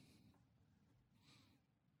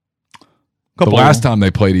 The last time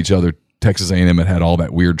they played each other, Texas A&M had all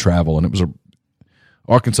that weird travel, and it was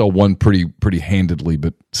Arkansas won pretty handedly,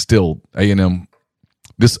 but still A&M.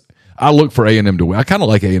 I look for A&M to win. I kind of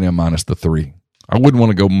like A&M minus the 3. I wouldn't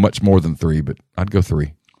want to go much more than 3, but I'd go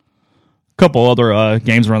 3. Couple other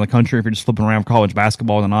games around the country, if you're just flipping around college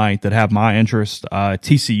basketball tonight, that have my interest.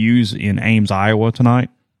 TCU's in Ames, Iowa tonight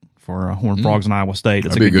for Horned Frogs and Iowa State.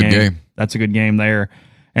 That's That'd be a good game. That's a good game there.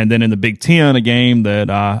 And then in the Big Ten, a game that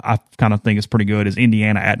I kind of think is pretty good is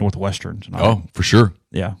Indiana at Northwestern tonight. Oh, for sure.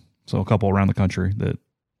 Yeah. So a couple around the country that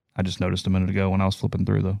I just noticed a minute ago when I was flipping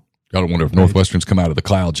through the. Gotta wonder if Northwestern's come out of the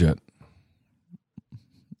clouds yet.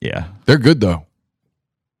 Yeah. They're good, though.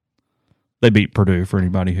 They beat Purdue for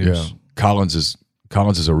anybody who's. Yeah. Collins is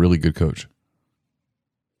a really good coach.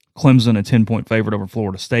 Clemson a 10-point favorite over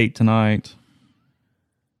Florida State tonight.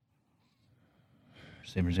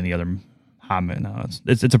 See if there's any other high. No,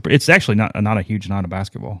 it's actually not a huge night of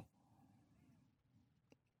basketball.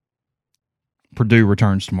 Purdue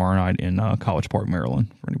returns tomorrow night in College Park,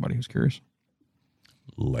 Maryland. For anybody who's curious,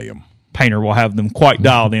 lay them. Painter will have them quite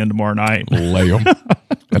dialed in tomorrow night. Lay them.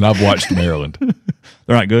 And I've watched Maryland.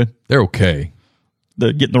 They're not good. They're okay.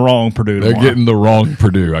 They're getting the wrong Purdue tomorrow. They're getting the wrong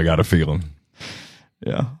Purdue, I got a feeling.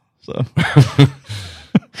 Yeah. So.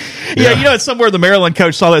 Yeah, you know, it's somewhere the Maryland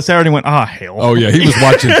coach saw that Saturday and went, hell. Oh, yeah, he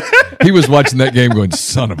was watching that game going,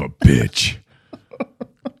 son of a bitch.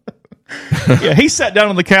 Yeah, he sat down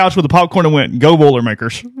on the couch with the popcorn and went, go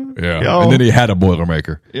Boilermakers. Yeah, Yo. and then he had a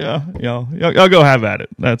Boilermaker. Yeah, y'all go have at it.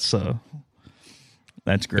 That's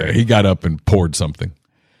great. Yeah, he got up and poured something.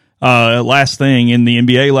 Last thing in the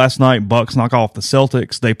NBA last night, Bucks knock off the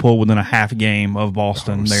Celtics. They pull within a half game of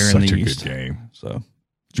Boston there in the East. Such a good game. So,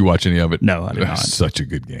 did you watch any of it? No, I did not. Such a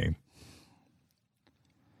good game.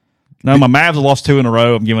 No, my Mavs have lost 2 in a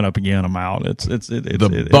row. I'm giving up again. I'm out. It's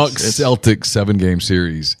the Bucks Celtics 7-game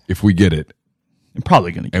series. If we get it, I'm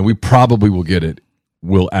probably going to, and we probably will get it,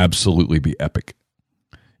 will absolutely be epic.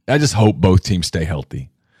 I just hope both teams stay healthy.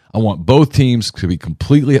 I want both teams to be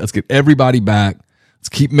completely. Let's get everybody back. Let's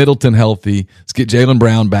keep Middleton healthy. Let's get Jaylen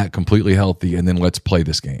Brown back completely healthy, and then let's play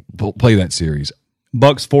this game. Play that series.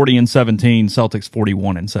 Bucks 40-17, Celtics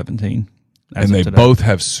 41-17. And they both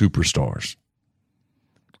have superstars.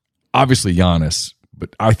 Obviously Giannis,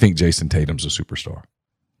 but I think Jason Tatum's a superstar.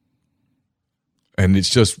 And it's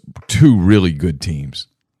just 2 really good teams.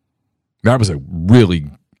 That was a really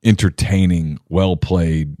entertaining,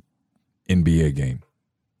 well-played NBA game.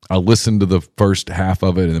 I listened to the first half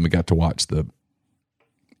of it, and then we got to watch the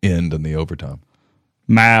end and the overtime.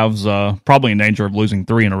 Mavs probably in danger of losing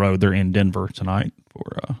 3 in a row. They're in Denver tonight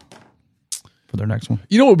for their next one.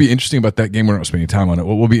 You know what would be interesting about that game? We're not spending time on it.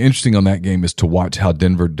 What will be interesting on that game is to watch how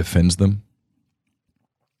Denver defends them.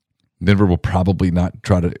 Denver will probably not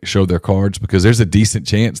try to show their cards because there's a decent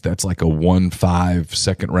chance that's like a 1-5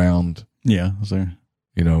 second round. Yeah, there.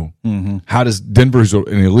 You know, how does Denver's an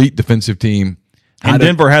elite defensive team? And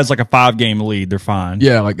Denver has like a 5-game lead. They're fine.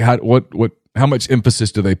 Yeah, like how much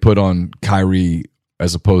emphasis do they put on Kyrie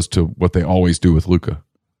as opposed to what they always do with Luka?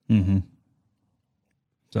 Mm-hmm.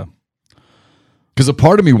 So, because a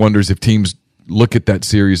part of me wonders if teams look at that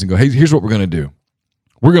series and go, "Hey, here's what we're going to do.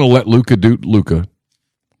 We're going to let Luka do Luka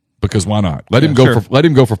because why not? Let him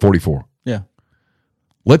go for 44. Yeah.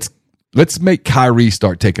 Let's make Kyrie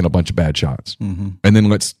start taking a bunch of bad shots, and then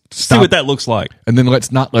let's see what that looks like. And then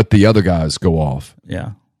let's not let the other guys go off.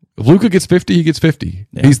 Yeah. If Luka gets 50, he gets 50.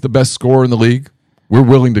 Yeah. He's the best scorer in the league. We're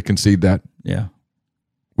willing to concede that. Yeah.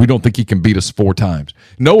 We don't think he can beat us 4 times.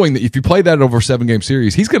 Knowing that if you play that over a 7-game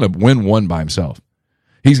series, he's going to win 1 by himself.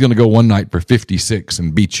 He's going to go one night for 56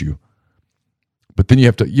 and beat you. But then you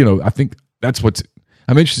have to, I think that's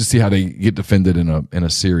I'm interested to see how they get defended in a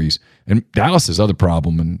series. And Dallas's other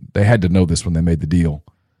problem, and they had to know this when they made the deal,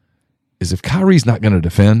 is if Kyrie's not going to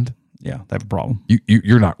defend, yeah, they have a problem.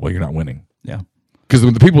 You're not winning. Yeah. Because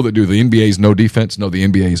the people that do the NBA's no defense, the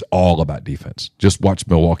NBA is all about defense. Just watch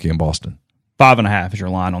Milwaukee and Boston. 5.5 is your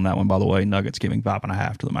line on that one, by the way. Nuggets giving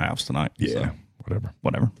 5.5 to the Mavs tonight. Yeah, so,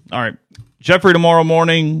 whatever. All right. Jeffrey tomorrow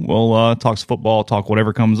morning. We'll talk football, talk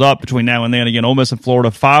whatever comes up between now and then. Again, Ole Miss in Florida,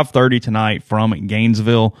 5:30 tonight from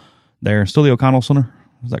Gainesville. There, still the O'Connell Center.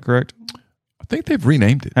 Is that correct? I think they've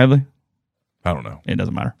renamed it. Have they? I don't know. It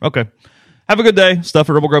doesn't matter. Okay. Have a good day. Stuff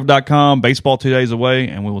at RibbleGrove.com. Baseball 2 days away,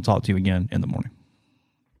 and we will talk to you again in the morning.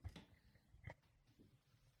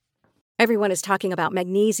 Everyone is talking about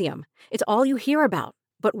magnesium. It's all you hear about.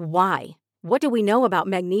 But why? What do we know about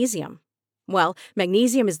magnesium? Well,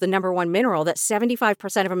 magnesium is the number one mineral that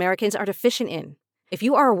 75% of Americans are deficient in. If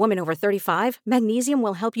you are a woman over 35, magnesium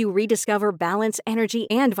will help you rediscover balance, energy,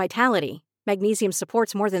 and vitality. Magnesium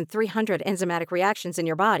supports more than 300 enzymatic reactions in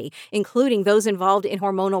your body, including those involved in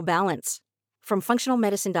hormonal balance. From functional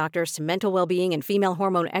medicine doctors to mental well-being and female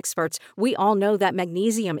hormone experts, we all know that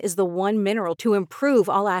magnesium is the one mineral to improve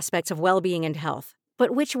all aspects of well-being and health.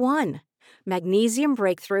 But which one? Magnesium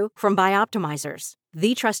Breakthrough from Bioptimizers,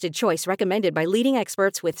 the trusted choice recommended by leading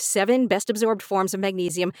experts with 7 best-absorbed forms of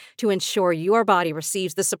magnesium to ensure your body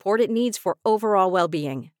receives the support it needs for overall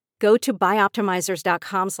well-being. Go to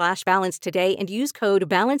bioptimizers.com/balance today and use code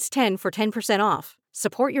BALANCE10 for 10% off.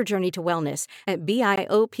 Support your journey to wellness at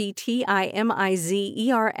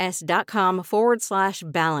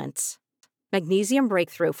bioptimizers.com/balance. Magnesium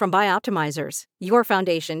Breakthrough from Bioptimizers, your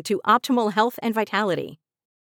foundation to optimal health and vitality.